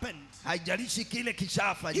has happened. Haijalishi kile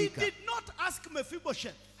kishafanyika. He did not ask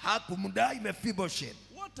Mephibosheth. Hakumdai Mephibosheth.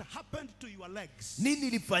 What happened to your legs? Nini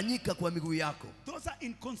ilifanyika kwa miguu yako? Those are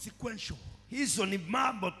inconsequential. Hizo ni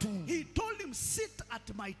mambo tu. He told him, sit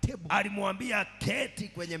at my table. Alimwambia keti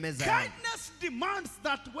kwenye meza yangu. Kindness demands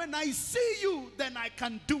that when I see you, then I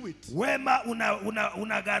can do it. Wema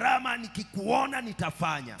una gharama, nikikuona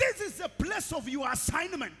nitafanya. This is the place of your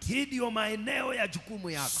assignment. Hii ndio maeneo ya jukumu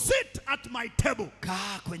yako. Sit at my table.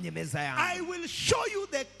 Kaa kwenye meza yangu. I will show you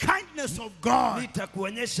the kindness of God.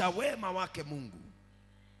 Nitakuonyesha wema wake Mungu.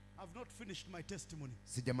 I've not finished my testimony.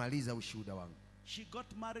 Sijamaliza ushuhuda wangu. She got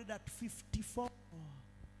married at 54.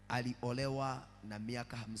 Aliolewa na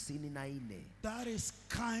miaka 54. That is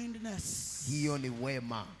kindness. Hiyo ni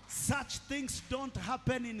wema. Such things don't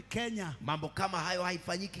happen in Kenya. Mambo kama hayo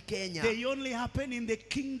haifanyiki Kenya. They only happen in the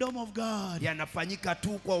kingdom of God. Yanafanyika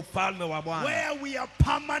tu kwa ufalme wa Bwana. Where we are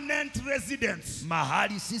permanent residents.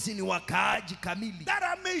 Mahali sisi ni wakaaji kamili. That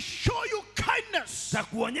I may show you kindness.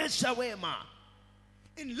 Takuonyesha wema.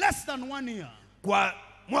 In less than 1 year. Kwa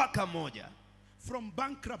mwaka mmoja. From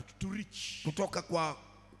bankrupt to rich. Kutoka kwa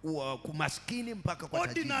kumaskini mpaka kwa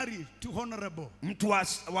tajiri. Ordinary to honorable. Mtu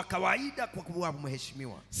wa kawaida kwa kuwa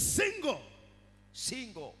mheshimiwa.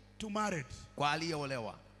 Single to married. Kwa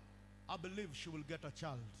aliyeolewa. I believe she will get a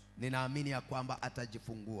child. Ninaamini ya kwamba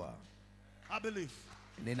atajifungua. I believe.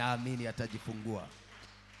 Ninaamini atajifungua.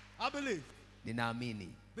 I believe.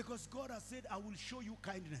 Ninaamini. Because God has said, I will show you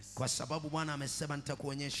kindness. Kwa sababu Bwana amesema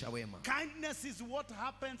nitakuonyesha wema. Kindness is what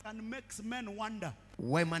happens and makes men wonder.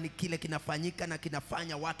 Wema ni kile kinafanyika na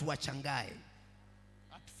kinafanya watu wachangae.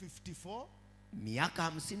 At 54?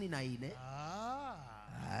 Miaka 54.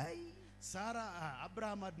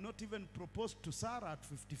 Abraham had not even proposed to Sarah at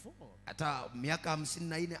 54. Hata miaka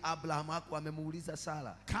 54 Abraham hakuwa amemuuliza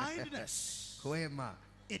Sara. Kindness. Wema.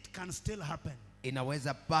 It can still happen.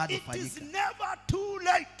 Inaweza bado fanyika. It is never too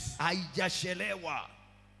late. Haijachelewa.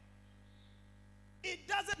 It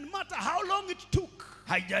doesn't matter how long it took.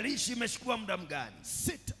 Haijalishi imechukua muda mgani.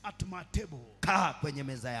 Sit at my table. Kaa kwenye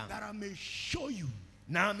meza yangu. That I may show you.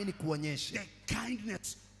 Nami nikuonyeshe the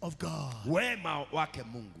kindness of God. Wema wake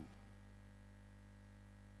Mungu.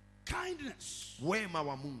 Kindness. Wema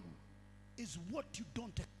wa Mungu is what you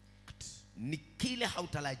don't expect. Ni kile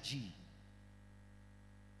hautarajii.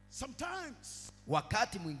 Sometimes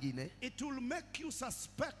wakati mwingine it will make you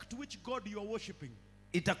suspect which God you are worshiping.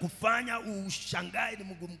 Itakufanya ushangae ni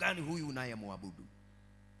Mungu mgani huyu unayemwabudu.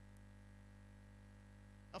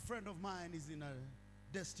 A friend of mine is in a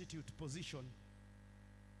destitute position.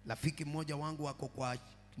 Rafiki mmoja wangu wako kwa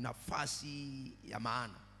nafasi ya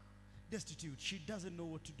maana. Destitute, she doesn't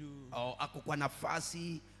know what to do. Ako kwa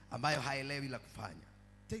nafasi ambayo haelewi la kufanya.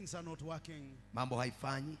 Things are not working. Mambo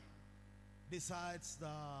haifanyi. Decides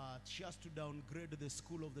that she has to downgrade the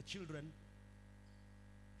school of the children.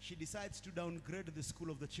 She decides to downgrade the school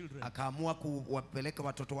of the children. Akaamua kuwapeleka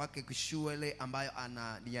watoto wake shule ambayo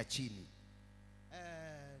ni ya chini.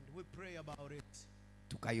 And we pray about it.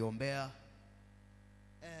 Tukaiombea.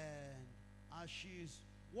 And as she's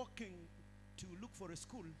walking to look for a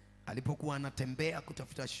school, alipokuwa anatembea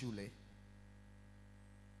kutafuta shule,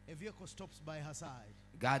 A vehicle stops by her side.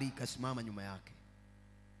 Gari ikasimama nyuma yake.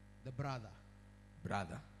 The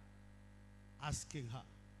brother asking her,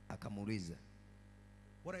 akamuuliza,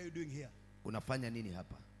 what are you doing here? Unafanya nini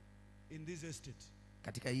hapa? In this estate.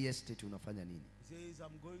 Katika hii estate unafanya nini? He says,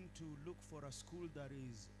 I'm going to look for a school that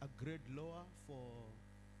is a grade lower for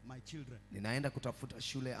my children. Ninaenda kutafuta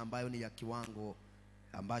shule ambayo ni ya kiwango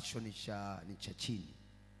ambacho ni cha chini.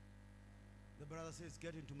 The brother says,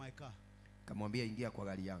 get into my car. Kamwambia, ingia kwa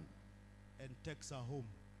gari yangu. And takes her home.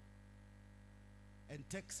 And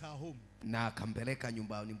takes her home. Na akampeleka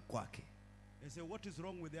nyumbani kwake. He said, what is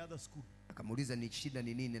wrong with the other school? Akamuuliza ni shida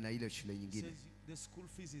ni nini na ile shule nyingine. He says, the school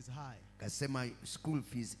fees is high. Kasema school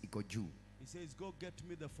fees iko juu. He says, go get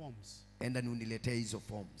me the forms. Enda uniletee hizo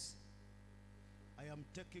forms. I am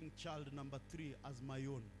taking child number 3 as my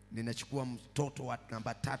own. Ninachukua mtoto wa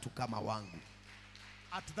namba 3 kama wangu.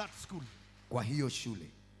 At that school. Kwa hiyo shule.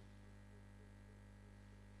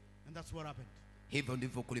 And that's what happened. Hivyo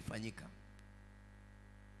ndivyo kulifanyika.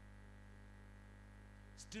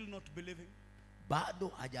 Still not believing. Bado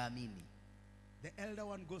hajaamini. The elder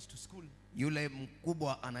one goes to school. Yule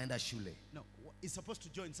mkubwa anaenda shule. No, he's supposed to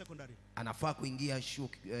join secondary. Anafaa kuingia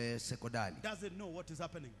sekondari. Doesn't know what is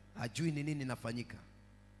happening. Hajui ni nini inafanyika.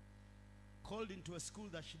 Called into a school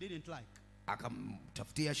that she didn't like.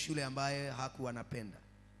 Akamtafutia shule ambaye hakuwa anapenda.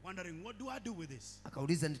 Wondering, what do I do with this?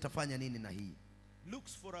 Akauliza nitafanya nini na hii?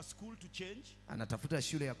 Looks for a school to change. Anatafuta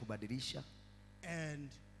shule ya kubadilisha. And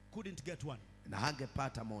couldn't get one. Na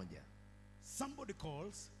hangepata moja. Somebody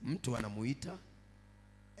calls. Mtu anamuita.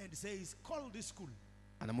 And says, call this school.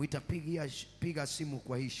 Anamuita, piga simu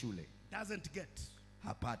kwa hii shule. Doesn't get.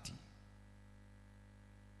 Hapati.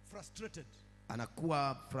 Frustrated.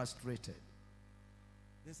 Anakuwa frustrated.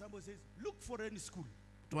 Then somebody says, look for any school.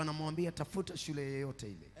 Tu anamwambia tafuta shule yoyote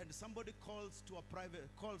ile. And somebody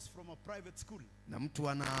calls from a private school. Na mtu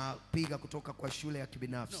anapiga kutoka kwa shule ya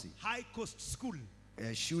kibinafsi. No, high cost school.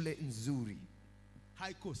 Shule nzuri.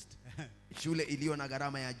 High cost. Shule iliyo na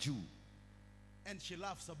gharama ya juu. And she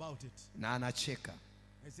laughs about it. Na anacheka.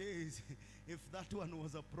 He says, if that one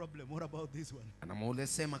was a problem, what about this one?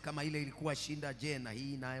 Anamuuliza kama ile ilikuwa shinda, je na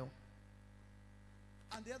hii nayo?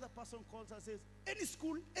 And the other person calls and says, any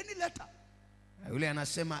school, any letter. Yule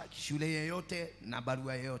anasema shule yoyote na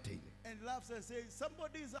barua yoyote ile. And laughs and says,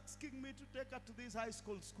 somebody is asking me to take her to this high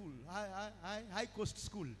cost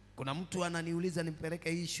school. Kuna mtu ananiuliza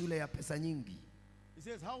nipeleke hii shule ya pesa nyingi. He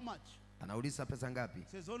says, how much? Anauliza pesa ngapi? He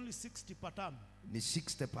says, only 60 per term. Ni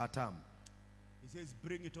 60 per term. He says,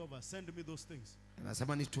 bring it over, send me those things.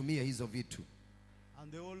 Anasema nitumie hizo vitu.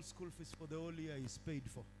 And the whole school fees for the whole year is paid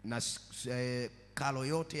for. Na karo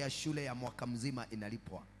yote ya shule ya mwaka mzima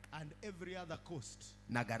inalipwa. And every other cost.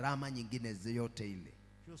 Na gharama nyingine zote ile.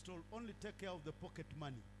 She was told, only take care of the pocket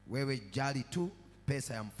money. Wewe jali tu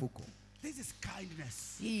pesa ya mfuko. This is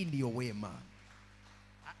kindness. Hii ndio wema.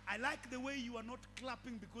 I like the way you are not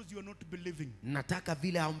clapping because you are not believing. Nataka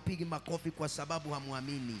vile hampigi makofi kwa sababu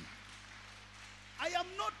hamuamini. I am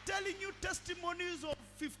not telling you testimonies of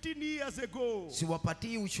 15 years ago.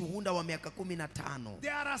 Siwapatii ushuhuda wa miaka 15.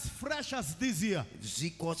 They are as fresh as this year.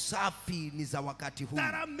 Ziko safi ni za wakati huu.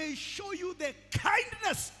 That I may show you the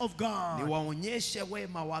kindness of God. Niwaonyeshe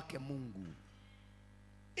wema wake Mungu.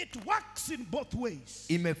 It works in both ways.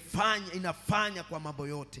 Inafanya kwa mambo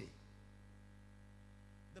yote.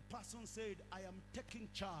 The person said, I am taking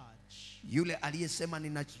charge. Yule aliyesema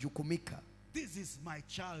ninajukumika. This is my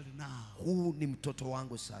child now. Huu ni mtoto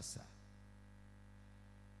wangu sasa.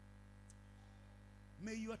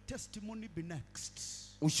 May your testimony be next.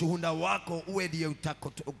 Ushuhuda wako uwe ndiye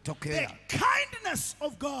utakotokea. The kindness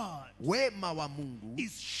of God wema wa Mungu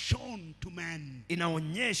is shown to men.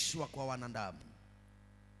 Inaonyeshwa kwa wanadamu.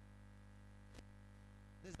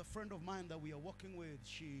 There's a friend of mine that we are working with.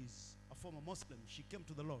 She's a former Muslim. She came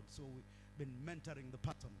to the Lord, so we've been mentoring the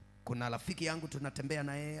pattern. Kuna rafiki yangu tunatembea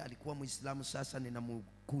na yeye, alikuwa Muislamu, sasa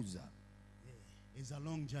ninamkuza. It's a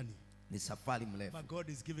long journey. Ni safari mrefu. But God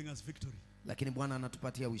is giving us victory. Lakini Bwana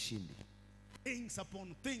anatupatia ushindi. Things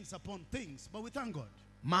upon things upon things, but we thank God.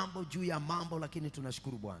 Mambo juu ya mambo, lakini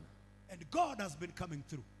tunashukuru Bwana. And God has been coming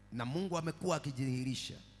through. Na Mungu amekuwa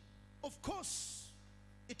akijidhihirisha. Of course,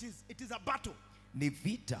 it is a battle. Ni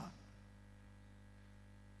vita.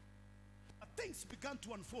 Things began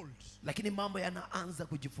to unfold. Lakini mambo yanaanza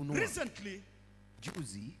kujifunua. Recently,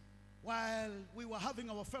 juzi, while we were having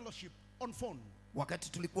our fellowship on phone,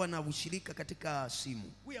 wakati tulikuwa na ushirika katika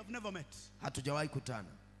simu, we have never met. Hatujawahi kutana.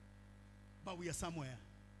 But we are somewhere.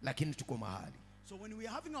 Lakini tuko mahali. So when we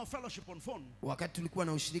are having our fellowship on phone, wakati tulikuwa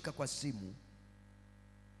na ushirika kwa simu,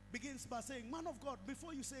 begins by saying, man of God,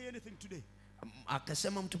 before you say anything today,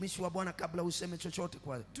 Akasema mtumishi wa Bwana, kabla useme chochote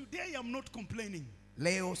kwa today I'm not complaining.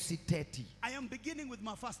 leo siteti. I am beginning with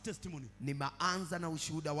my first testimony. Nimeanza na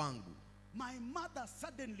ushuhuda wangu. My mother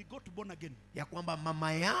suddenly got born again. Ya kwamba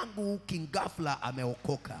mama yangu kingafla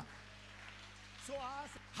ameokoka. So I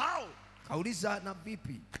asked, how? Kauliza na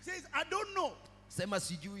vipi? Says, I don't know. Sema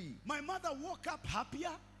sijui. My mother woke up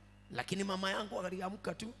happier. Lakini mama yangu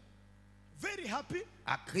aliamka tu Very happy.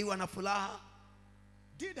 akiwa na furaha.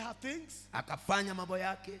 Did her things. Akafanya mambo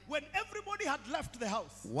yake. When everybody had left the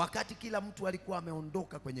house, Wakati kila mtu alikuwa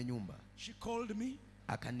ameondoka kwenye nyumba, she called me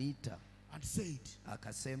akaniita and said,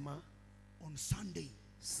 akasema, on Sunday,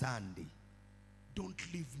 Sunday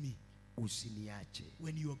don't leave me usiniache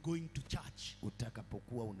when you are going to church.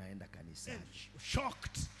 utakapokuwa unaenda And kanisani. she was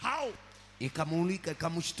shocked. How? Ikamulika,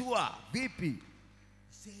 ikamshtua, vipi? He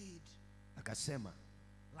said, Akasema,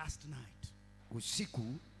 last night,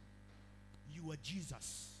 usiku you are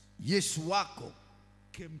Jesus Yesu wako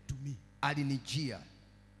came to me alinijia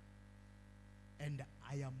and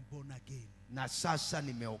I am born again. na sasa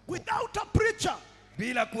nimeokoka. Without a preacher.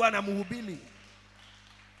 Bila kuwa na mhubiri.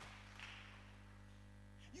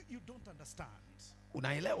 You don't understand.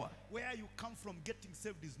 Unaelewa? Where you come from getting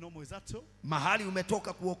saved is normal. Is that so? Mahali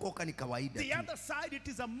umetoka kuokoka ni kawaida The tu. other side, it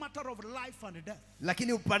is a matter of life and death.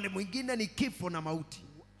 Lakini upande mwingine ni kifo na mauti.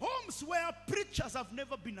 Homes where preachers have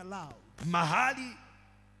never been allowed. Mahali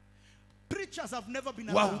Preachers have never been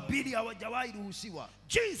allowed. wahubiri hawajawahi ruhusiwa.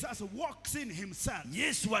 Jesus walks in himself.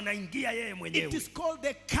 Yesu anaingia yeye It mwenyewe. is called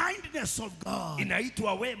the kindness of God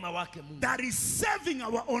Inaitwa wema wake Mungu, that is saving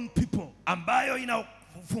our own people. ambayo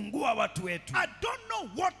inafungua watu wetu. I don't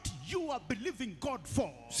know what you are believing God for,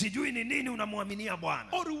 Sijui ni nini unamwaminia Bwana,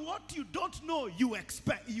 or what you don't know you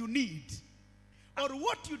expect you need, or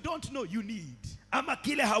what you don't know you need. ama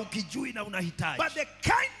kile haukijui na unahitaji. But the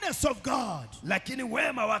kindness of God Lakini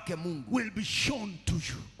wema wake Mungu will be shown to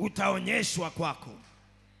you, utaonyeshwa kwako.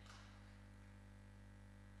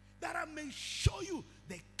 that I may show you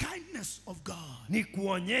the kindness of God Ni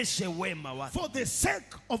kuonyeshe wema wake for the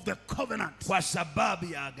sake of the covenant. kwa sababu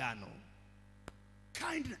ya agano.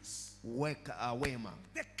 Kindness. Wema.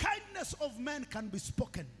 The kindness of men can be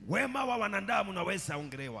spoken. Wema wa wanadamu unaweza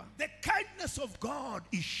ongelewa. The kindness of God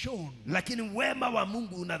is shown. Lakini wema wa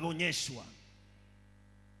Mungu unaonyeshwa.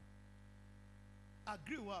 I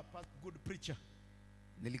grew up as a good preacher.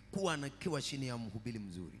 Nilikuwa nikiwa chini ya mhubiri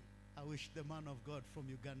mzuri. I wish the man of God from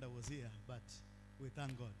Uganda was here, but we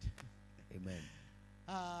thank God. Amen.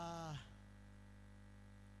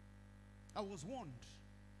 I was warned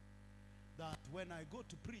that when I go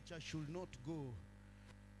to preach, I should not go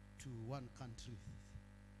to one country.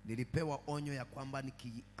 Nilipewa onyo ya kwamba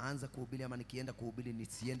nikianza kuhubiri ama nikienda kuhubiri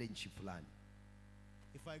nisiende nchi fulani.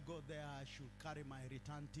 If I go there, I should carry my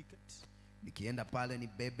return ticket. Nikienda pale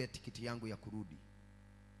nibebe tikiti yangu ya kurudi.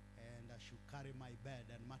 And I should carry my bed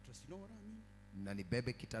and mattress. You know what I mean? Na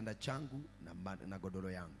nibebe kitanda changu na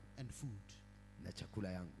godoro yangu. And food. Na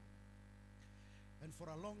chakula yangu. And for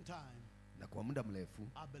a long time, Na kwa muda mrefu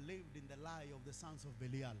I believed in the lie of the sons of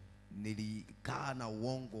Belial. nilikaa na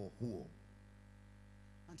uongo huo.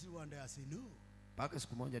 Until one day I say, no. Mpaka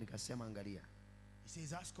siku moja nikasema, angalia. He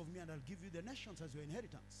says, ask of me and I'll give you the nations as your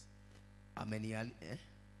inheritance.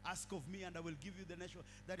 Ask of me and I will give you the nation.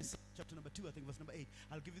 That is chapter number 2, I think verse number 8.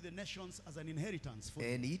 I'll give you the nations as an inheritance for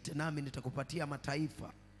you. Niite nami nitakupatia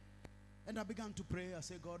mataifa. And I began to pray. I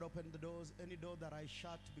say, God, open the doors. Any door that I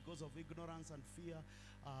shut because of ignorance and fear,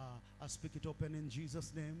 I speak it open in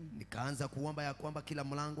Jesus' name. Nikaanza kuomba ya kwamba kila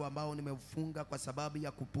mlango ambao nimeufunga kwa sababu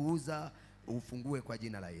ya kupuuza ufungue kwa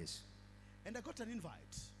jina la Yesu. And I got an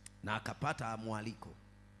invite. Na akapata mwaliko.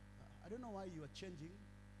 I don't know why you are changing.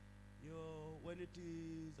 When it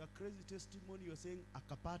is a crazy testimony, you're saying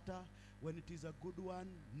akapata. When it is a good one,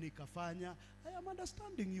 nikafanya. I am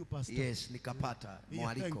understanding you, Pastor. Yes, nikapata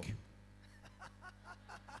mwaliko. Yeah, thank you.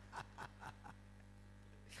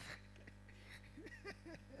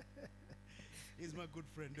 He's my good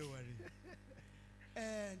friend, don't worry.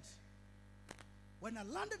 And when I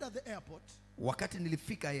landed at the airport, wakati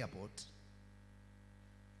nilifika airport,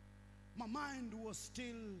 my mind was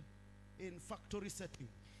still in factory setting.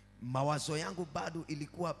 Mawazo yangu bado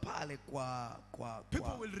ilikuwa pale kwa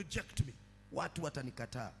People will reject me. Watu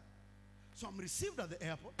watanikataa. So I'm received at the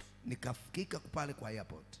airport. Nikafikika pale kwa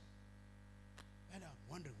airport. And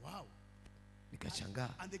I'm wondering, wow. Nikashangaa.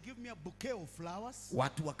 And they give me a bouquet of flowers.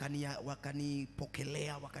 Watu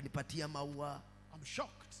wakanipokelea, wakanipatia maua. I'm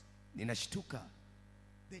shocked. Ninashtuka.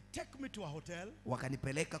 They take me to a hotel.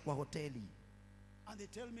 Wakanipeleka kwa hoteli. And they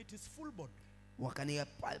tell me it is full board.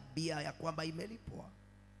 Wakaniambia ya kwamba imelipwa.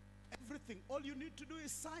 Everything. All you need to do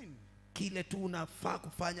is sign. Kile tu unafaa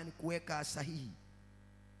kufanya ni kuweka sahihi.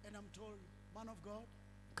 And I'm told, man of God,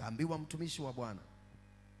 Kaambiwa mtumishi wa Bwana,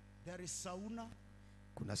 there is sauna,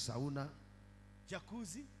 kuna sauna,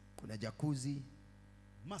 jacuzzi, kuna jacuzzi,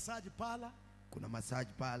 massage parlor, kuna massage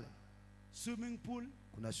pale, swimming pool.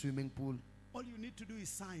 kuna swimming pool. All you need to do is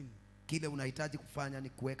sign. Kile unahitaji kufanya ni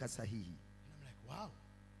kuweka sahihi. And I'm like, wow.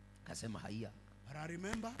 Kasema haya. But I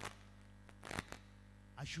remember,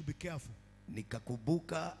 I should be careful.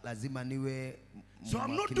 Nikakumbuka lazima niwe So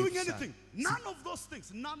I'm not doing makinifu sana. anything. None of those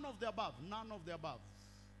things. None of the above. None of the above.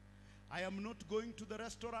 I am not going to the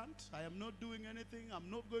restaurant. I am not doing anything.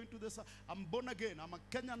 I'm not going to the... I'm born again. I'm a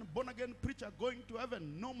Kenyan born again preacher going to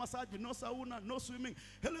heaven. No massage, no sauna, no swimming.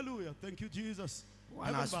 Hallelujah. Thank you, Jesus.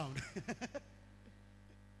 Heaven bound.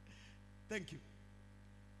 Thank you.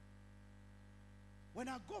 When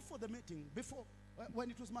I go for the meeting, before, when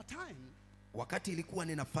it was my time, wakati ilikuwa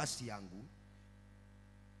ni nafasi yangu,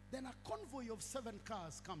 then a convoy of 7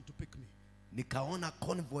 cars come to pick me. nikaona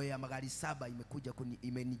convoy ya magari 7 imekuja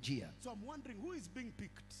imenijia. So I'm wondering who is being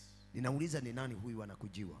picked. Ninauliza ni nani huyu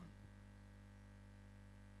anakujiwa?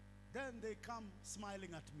 Then they come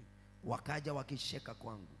smiling at me. Wakaja wakisheka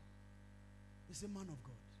kwangu. They say, man of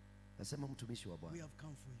God, Nasema mtumishi wa we Bwana, have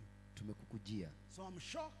come for you. tumekukujia. So I'm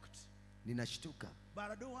shocked, Ninashtuka,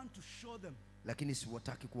 but I don't want to show them. lakini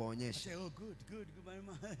siwataki I kuwaonyesha. say, oh, good, my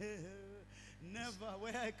man. Never,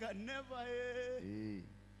 where I can never.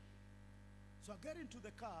 So I get into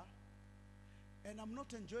the car, and I'm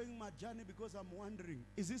not enjoying my journey because I'm wondering,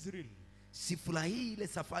 is this real? Sifurahii ile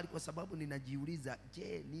safari kwa sababu ninajiuliza,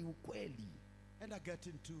 je, ni ukweli? And I get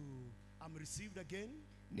into, I'm received again.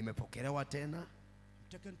 Nimepokelewa tena. I'm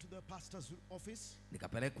taken to the pastor's office.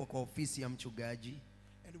 Nikapelekwa kwa ofisi ya mchungaji.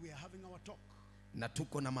 And we are having our talk. Na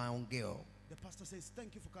tuko na maongeo. The pastor says,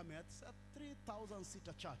 thank you for coming. It's a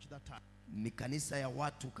 3,000-seater church that time. Ni kanisa ya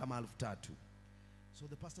watu kama 3,000. So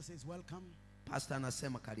the pastor says, welcome. Pastor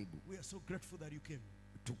anasema karibu. We are so grateful that you came.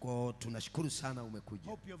 Tunashukuru sana umekuja.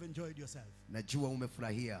 Hope you have enjoyed yourself. Najua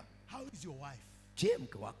umefurahia. How is your wife? Je,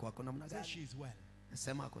 mke wako ako namna Says gani? she is well.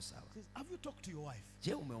 Nasema ako sawa. Says, have you talked to your wife?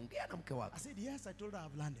 Je, umeongea na mke wako? I said, yes, I told her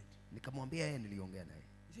I've landed. Nikamwambia yeye niliongea naye.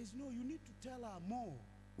 He says, no, you need to tell her more.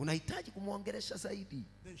 Unahitaji kumwongelesha zaidi.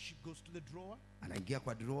 Then she goes to the drawer Anaingia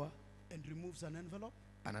kwa drawer, and removes an envelope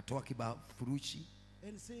anatoa kibafurushi,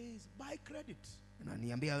 and says, buy credit.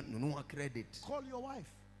 ananiambia nunua credit. Call your wife.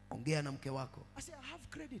 Ongea na mke wako. I say, I have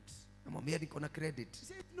credit. Namwambia niko na credit. He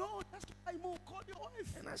said, no, just buy more. Call your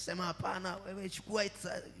wife. Anasema hapana, wewe chukua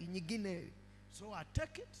nyingine. So I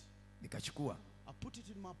take it. Nikachukua, I put it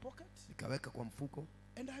in my pocket. nikaweka kwa mfuko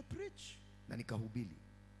And I preach. na nikahubiri.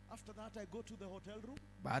 After that, I go to the hotel room.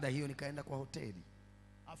 Baada hiyo nikaenda kwa hoteli.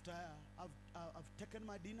 After I've taken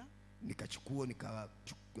my dinner, Nikachukua,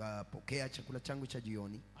 nikapokea chakula changu cha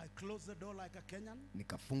jioni. I close the door like a Kenyan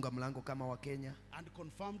Nikafunga mlango kama wa Kenya and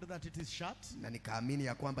confirmed that it is shut. na nikaamini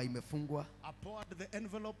ya kwamba imefungwa. I poured the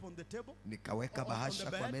envelope on the table. Nikaweka On bahasha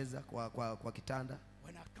the kwa bed. meza kwa kitanda.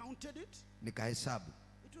 When I counted it, Nikahesabu.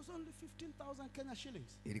 it was only 15,000 Kenya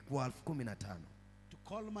shillings. Ilikuwa 15,000. To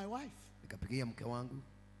call my wife. Nikapigia mke wangu.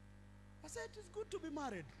 I said, it is good to be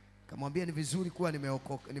married. Kamwambia ni vizuri kuwa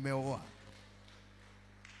nimeoa.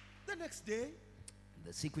 The next day,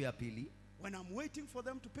 Siku ya pili, when I'm waiting for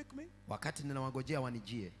them to pick me, wakati ninawangojea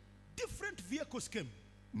wanijie, different vehicles came.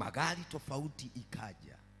 magari tofauti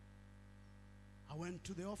ikaja. I went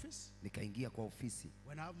to the office. Nikaingia kwa ofisi.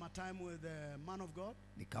 When I have my time with the man of God,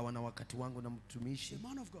 Nikawa na wakati wangu na the mtumishi.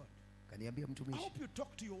 man of God, Kaniambia I mtumishi, hope you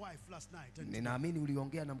talked to your wife last night. And ninaamini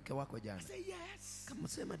uliongea na mke wako I jana. say, yes,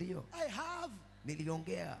 Kamsema ndio. I have.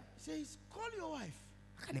 Niliongea. He says, call your wife.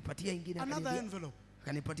 Akanipatia ingine, Another envelope.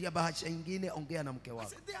 akanipatia bahasha ingine, ongea na mke I wako.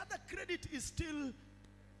 said, the other credit is still.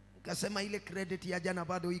 Kasema ile credit ya jana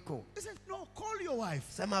bado iko. He said, no, call your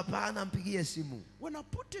wife. Sema hapana, mpigie simu. When I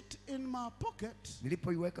put it in my pocket,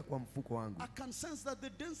 Nilipoiweka kwa mfuko wangu, I can sense that the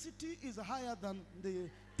density is higher than the.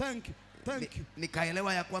 Thank you. Thank you.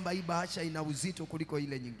 nikaelewa ya kwamba hii bahasha ina uzito kuliko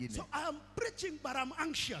ile nyingine. So I am preaching, but I'm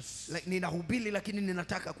anxious. Ninahubiri lakini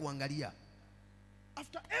ninataka kuangalia.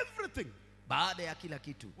 After everything, Baada ya kila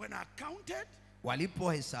kitu, when I counted,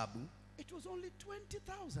 walipohesabu it was only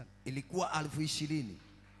 20,000. ilikuwa 20,000.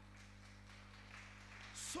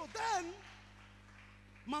 So then,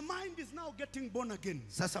 my mind is now getting born again.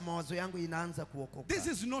 Sasa mawazo yangu inaanza kuokoka. This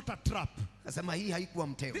is not a trap. Nasema hii haikuwa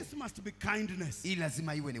mtego. This must be kindness. Hii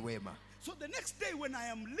lazima iwe ni wema. So the next day when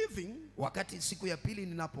I am leaving, Wakati siku ya pili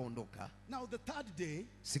ninapoondoka, now the third day,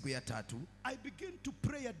 siku ya tatu, I begin to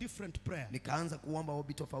pray a different prayer. nikaanza kuomba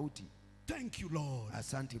ombi tofauti. Thank you, Lord,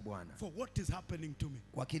 Asante Bwana for what is happening to me.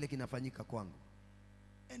 kwa kile kinafanyika kwangu.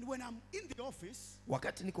 And when I'm in the office,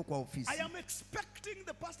 wakati niko kwa ofisi, I am expecting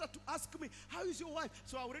the pastor to ask me, how is your wife?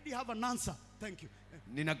 So I already have an answer. Thank you.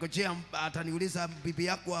 ninangojea ataniuliza bibi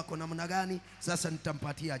yako ako namna gani, sasa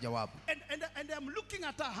nitampatia jawabu. And I'm looking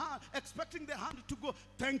at her hand, expecting the hand to go,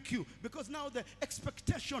 thank you. Because now the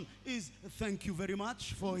expectation is, thank you very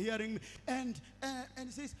much for hearing me. And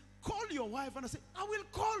he says, call your wife. And I say, I will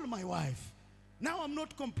call my wife. Now I'm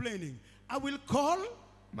not complaining. I will call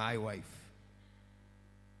my wife.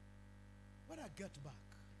 When I get back,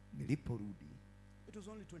 niliporudi, it was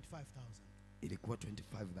only 25,000. ilikuwa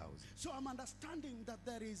 25,000. So I'm understanding that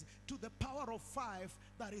there is, to the power of 5,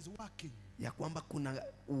 that is working. Ya kwamba kuna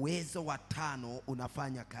uwezo wa 5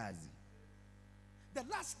 unafanya kazi. The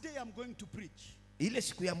last day I'm going to preach. Ile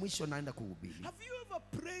siku ya mwisho naenda kuhubiri. Have you ever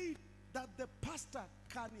prayed that the pastor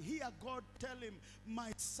can hear God tell him,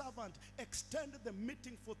 my servant, extend the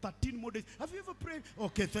meeting for 13 more days? Have you ever prayed?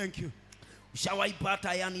 Okay, thank you.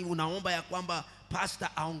 Ushawaipata yani unaomba ya kwamba pastor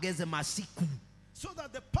aongeze masiku, so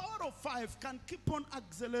that the power of 5 can keep on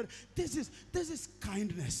accelerating. This is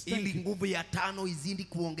kindness. Ili nguvu ya 5 izidi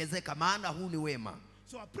kuongezeka, maana huu ni wema.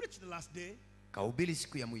 So I preached the last day. Kahubiri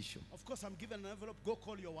siku ya mwisho. Of course I'm given an envelope, go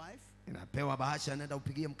call your wife. Ninapewa bahasha, nenda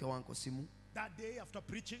upigie mke wako simu. That day after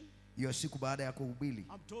preaching, hiyo siku baada ya kuhubiri,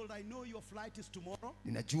 I'm told, I know your flight is tomorrow.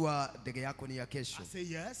 Ninajua ndege yako ni ya kesho. I say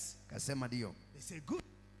yes. Kasema ndio. They say good.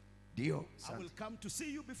 Ndio. I will come to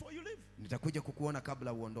see you before you leave. Nitakuja kukuona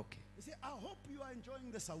kabla uondoke. They say, I hope you are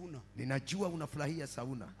enjoying the sauna. Ninajua unafurahia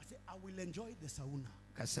sauna. I say, I will enjoy the sauna.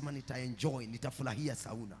 Kasema nitaenjoy, nitafurahia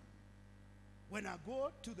sauna. When I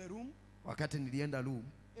go to the room, wakati nilienda room,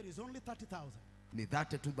 it is only 30,000. Ni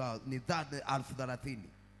 30,000.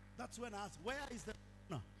 That's when I asked, where is the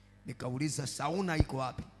sauna? Nikauliza sauna iko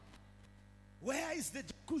wapi? Where is the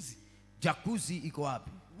jacuzzi? Jacuzzi iko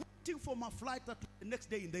wapi? Waiting for my flight the next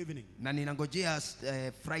day in the evening. Na ninangojea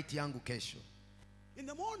flight yangu kesho. In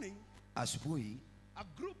the morning, asubuhi, a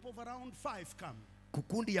group of around 5 come.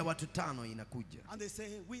 Kukundi ya watu 5 inakuja. And they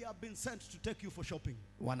say, we have been sent to take you for shopping.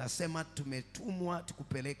 Wanasema tumetumwa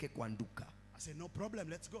tukupeleke kwa nduka. I say, no problem,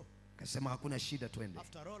 let's go. Kasema hakuna shida, twende.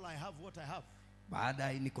 After all, I have what I have.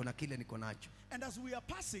 Baada niko na kile niko nacho. And as we are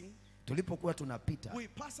passing, tulipokuwa tunapita, we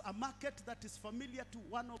pass a market that is familiar to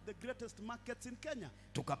one of the greatest markets in Kenya.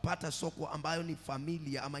 Tukapata soko ambayo ni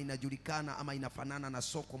familia ama inajulikana ama inafanana na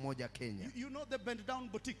soko moja Kenya. You know the bend down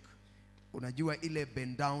boutique? Unajua ile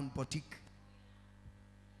bend down boutique?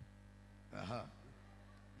 Aha.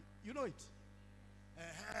 You know it?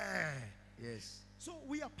 Yes. So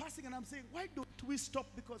we are passing and I'm saying, why don't we stop?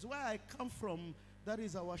 Because where I come from, that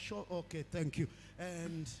is our shop. Okay, thank you.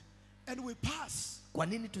 And we pass. Kwa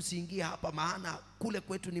nini tusiingie hapa, maana kule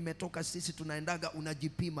kwetu nimetoka sisi tunaendaga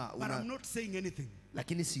unajipima. But I'm not saying anything.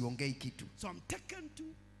 Lakini siongei kitu. So I'm taken to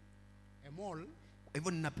a mall.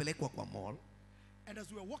 Hivyo ninapelekwa kwa mall. And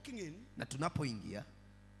as we're walking in, na tunapoingia,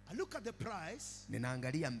 I look at the price.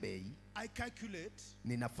 Ninaangalia bei. I calculate.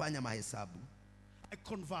 Ninafanya mahesabu. I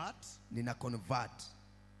convert. Nina convert.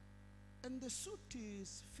 And the suit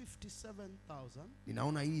is 57,000.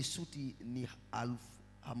 Ninaona hii suti ni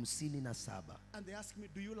 57,000. And they ask me,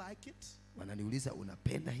 do you like it? Wananiuliza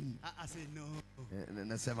unapenda hii? I say no.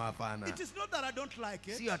 Nasema hapana. It is not that I don't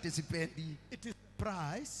like it. Sio ati sipendi. It is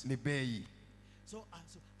price. Ni bei. So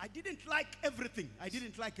I didn't like everything. I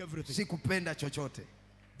didn't like everything. Sikupenda chochote.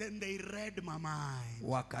 Then they read my mind.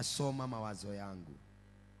 Wakasoma mawazo yangu.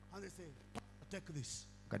 And they say, take this.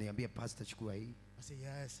 Kaniambia, pastor, chukua hii. I say,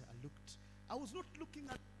 yes. I was not looking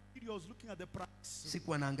at material, I was looking at the price.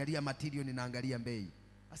 Sikuwa naangalia material, ninaangalia bei.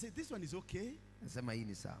 I said, this one is okay. Nasema hii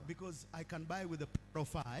ni sawa. Because I can buy with the power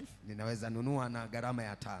of 5. Ninaweza nunua na gharama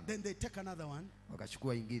ya 5. Then they take another one.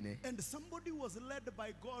 Wakachukua ingine. And somebody was led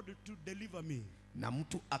by God to deliver me. Na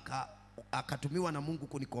mtu akatumiwa na Mungu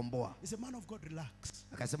kunikomboa. He said, man of God, relax.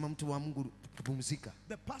 Akasema, mtu wa Mungu, pumzika.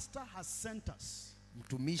 The pastor has sent us.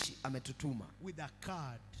 Mtumishi ametutuma with a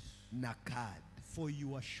card. Na card. For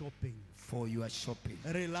your shopping. For your shopping.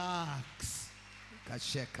 Relax.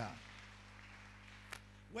 Kasheka.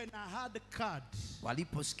 When I had the card,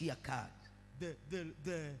 waliposikia card, the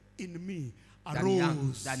in me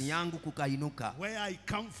arose. Ndani yangu kukainuka. Where I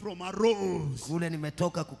come from arose. Kule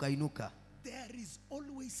nimetoka kukainuka. There is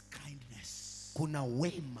always kindness. Kuna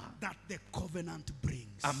wema that the covenant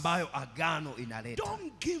brings. Ambayo agano inaleta.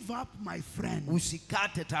 Don't give up, my friend.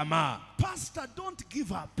 Usikate tamaa. Pastor, don't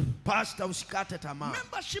give up. Pastor, usikate tamaa.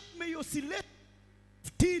 Membership may oscillate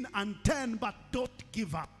 15 and 10, but don't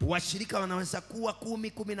give up. Washirika wanaweza kuwa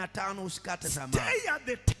 10, 15, usikate tamaa. Stay at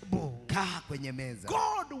the table. Kaa kwenye meza.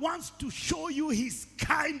 God wants to show you his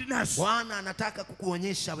kindness. Bwana anataka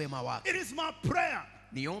kukuonyesha wema wake. It is my prayer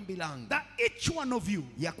ni ombi langu that each one of you,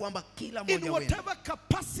 ya kwamba kila in mmoja wenu whatever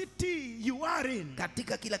capacity you are in,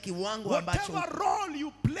 katika kila kiwango whatever ambacho role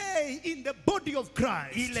you play in the body of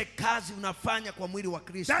Christ, ile kazi unafanya kwa mwili wa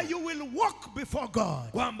Kristo, that you will walk before God,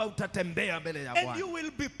 kwamba utatembea mbele ya and Bwana you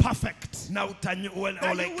will be perfect, na that you will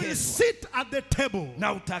utaelekezwa sit at the table,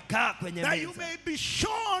 na utakaa kwenye that you meza may be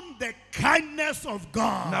shown the kindness of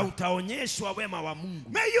na God. utaonyeshwa wema wa Mungu.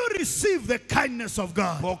 May you receive the kindness of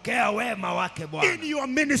God Pokea wema wake in Bwana your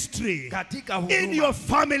ministry, katika in your huduma,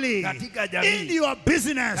 family, katika jamii, in your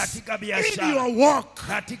business, katika in biashara, your work.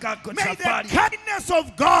 katika May the safari. kindness of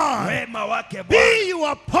God Wema wake be Bwana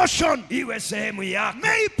your portion. iwe sehemu yako,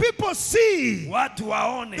 May people see watu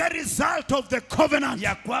waone the result of the covenant.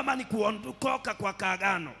 ya kwamba ni kuondoka kwa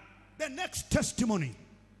kaagano. The next testimony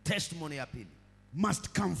Testimony ya pili must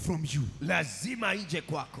come from you. lazima ije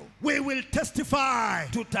kwako. We will testify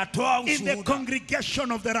Tutatoa in the ushuhuda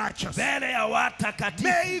congregation of the righteous. mbele ya watakatifu.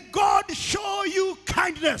 May God show you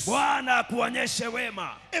kindness. Bwana akuonyeshe wema.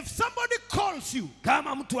 If somebody calls you,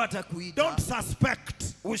 Kama mtu atakuita, don't suspect.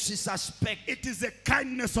 usisuspect. It is the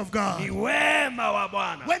kindness of Ni God. wema wa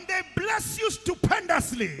Bwana. When they bless you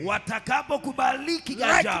stupendously, Watakapokubariki like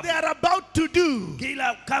ajabu, they are about to do,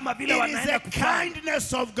 kila kama vile it is wanaenda the kufanya,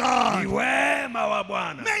 kindness of ni God. wema wa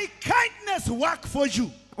Bwana. May kindness work for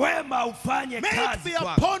you. Wema ufanye May it kazi be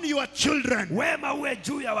kwako. upon your children. Wema uwe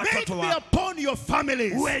juu ya May it watoto be wako, upon your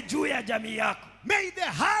families. uwe juu ya jamii yako. May the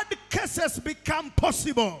hard cases become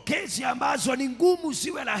possible Kesi ambazo ni ngumu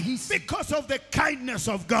siwe rahisi because of the kindness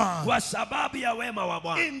of God. kwa sababu ya wema wa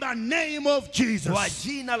Bwana. In the name of Kwa Jesus,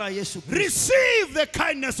 jina la Yesu Kristo, receive the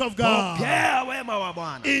kindness of God. pokea wema wa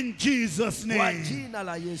Bwana In Jesus' kwa name, jina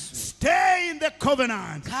la Yesu. stay in the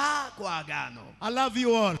covenant. Kaa kwa agano. I love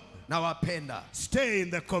you all. Nawapenda. Stay in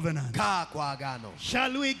the covenant. Kaa kwa agano.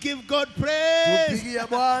 Shall we give God praise? Tupigie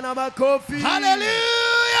Bwana makofi.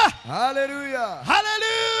 Hallelujah! Hallelujah.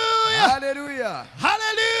 Hallelujah! Hallelujah.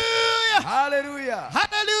 Hallelujah! Hallelujah.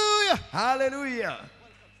 Hallelujah! Hallelujah.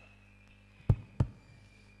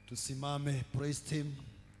 Tusimame, praise him.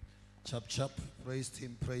 Chap chap, praise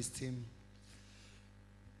him, praise him.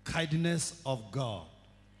 Kindness of God.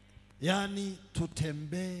 Yani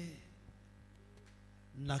tutembee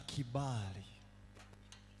na kibali.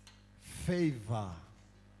 Favor.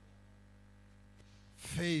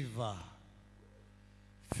 Favor.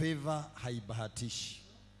 Favor haibahatishi.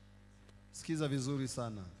 Sikiza vizuri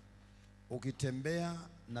sana. Ukitembea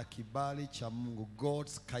na kibali cha Mungu,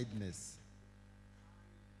 God's kindness,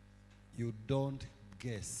 you don't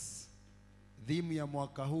guess. Theme ya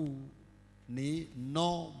mwaka huu ni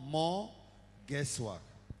no more guesswork.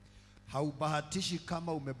 Haubahatishi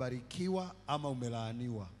kama umebarikiwa ama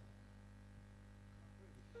umelaaniwa.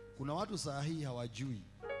 Kuna watu saa hii hawajui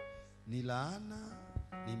ni laana,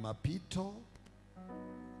 ni mapito,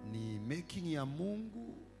 ni making ya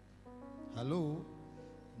Mungu. Hello,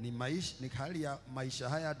 ni maisha, ni hali ya maisha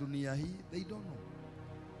haya dunia hii. They don't know.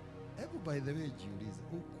 Hebu by the way jiulize,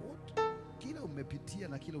 kila umepitia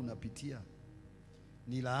na kila unapitia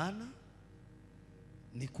ni laana,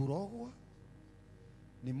 ni kurogwa,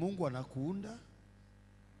 ni Mungu anakuunda,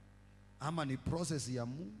 ama ni process ya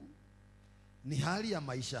Mungu? Ni hali ya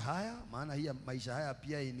maisha haya, maana hii maisha haya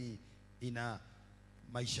pia ina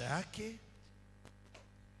maisha yake.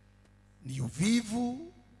 Ni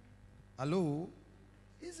uvivu. Halo,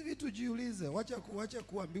 hizi vitu jiulize, wacha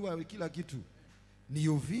kuambiwa kila kitu. Ni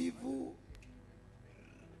uvivu.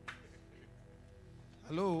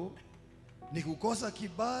 Halo, ni kukosa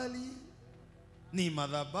kibali, ni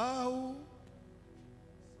madhabahu,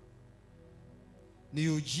 ni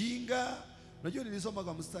ujinga. Unajua nilisoma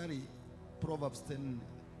kwa mstari Proverbs 10,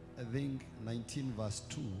 I think 19 verse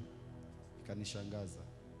 2, ikanishangaza.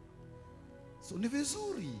 So ni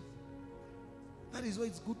vizuri. That is why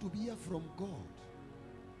it's good to hear from God.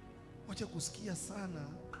 Wacha kusikia sana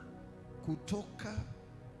kutoka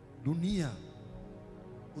dunia,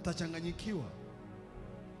 utachanganyikiwa.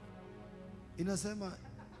 Inasema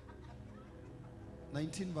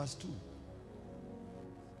 19 verse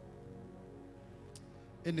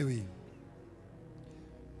 2. Anyway,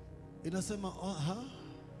 inasema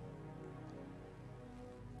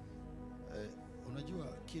unajua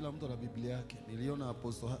kila mtu ana Biblia yake. Niliona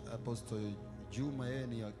Apostle Juma, yeye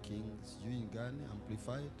ni ya King sijui gani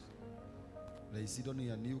Amplified. Laisido ni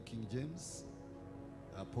ya New King James.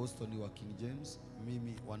 Apostle ni wa King James.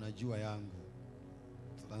 Mimi wanajua yangu,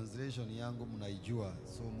 translation yangu mnaijua,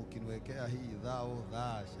 so mkiniwekea hii thou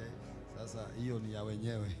thashe, sasa hiyo ni ya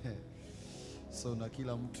wenyewe. So na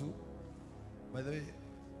kila mtu, by the way,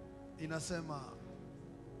 inasema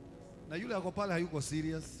na yule ako pale hayuko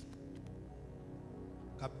serious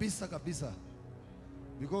kabisa kabisa.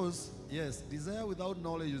 Because yes, desire without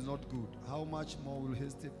knowledge is not good. How much more will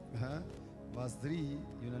haste? Verse 3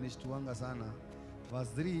 yunanishtuanga sana.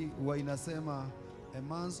 Verse 3 huwa inasema a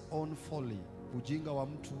man's own folly, ujinga wa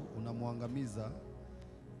mtu unamwangamiza,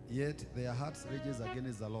 yet their hearts rages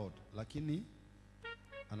against the Lord. Lakini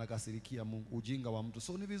anakasirikia Mungu, ujinga wa mtu.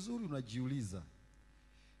 So ni vizuri unajiuliza,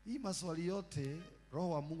 hii maswali yote Roho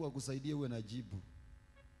wa Mungu akusaidie uwe na jibu.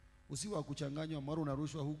 Usiwe kuchanganywa, mara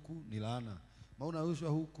unarushwa huku ni laana, mara unarushwa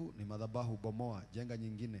huku ni madhabahu, bomoa, jenga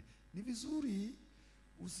nyingine. Ni vizuri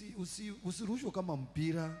usirushwe kama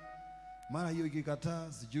mpira, mara hiyo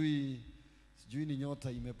ikikataa sijui ni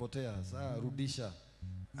nyota imepotea, saa rudisha.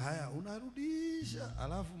 Haya, unarudisha,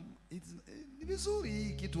 alafu ni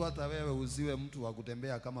vizuri kitu hata wewe usiwe mtu wa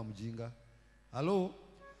kutembea kama mjinga. Halo,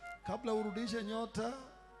 kabla urudishe nyota,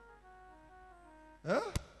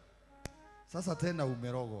 sasa tena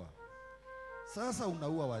umerogwa. Sasa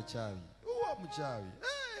unaua wachawi, uwa mchawi,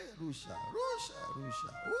 rusha,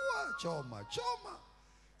 uwa choma.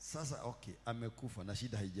 Sasa okay, amekufa na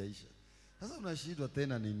shida haijaisha. Sasa unashindwa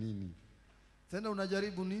tena ni nini? Tena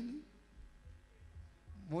unajaribu nini?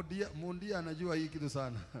 Mondia anajua hii kitu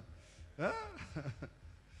sana.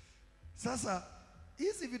 Sasa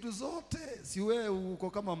hizi vitu zote si wewe uko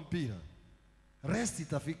kama mpira. Rest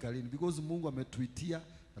itafika lini? Because Mungu ametuitia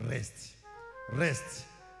rest. Rest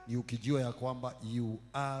ni ukijua ya kwamba you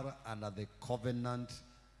are under the covenant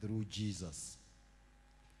through Jesus.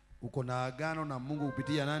 Uko na agano na Mungu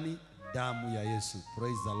kupitia nani? Damu ya Yesu.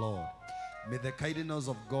 Praise the Lord. May the kindness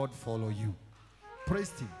of God follow you.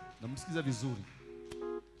 Praise him. Na msikiza vizuri.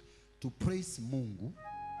 To praise Mungu,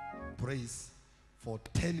 praise for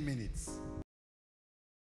 10 minutes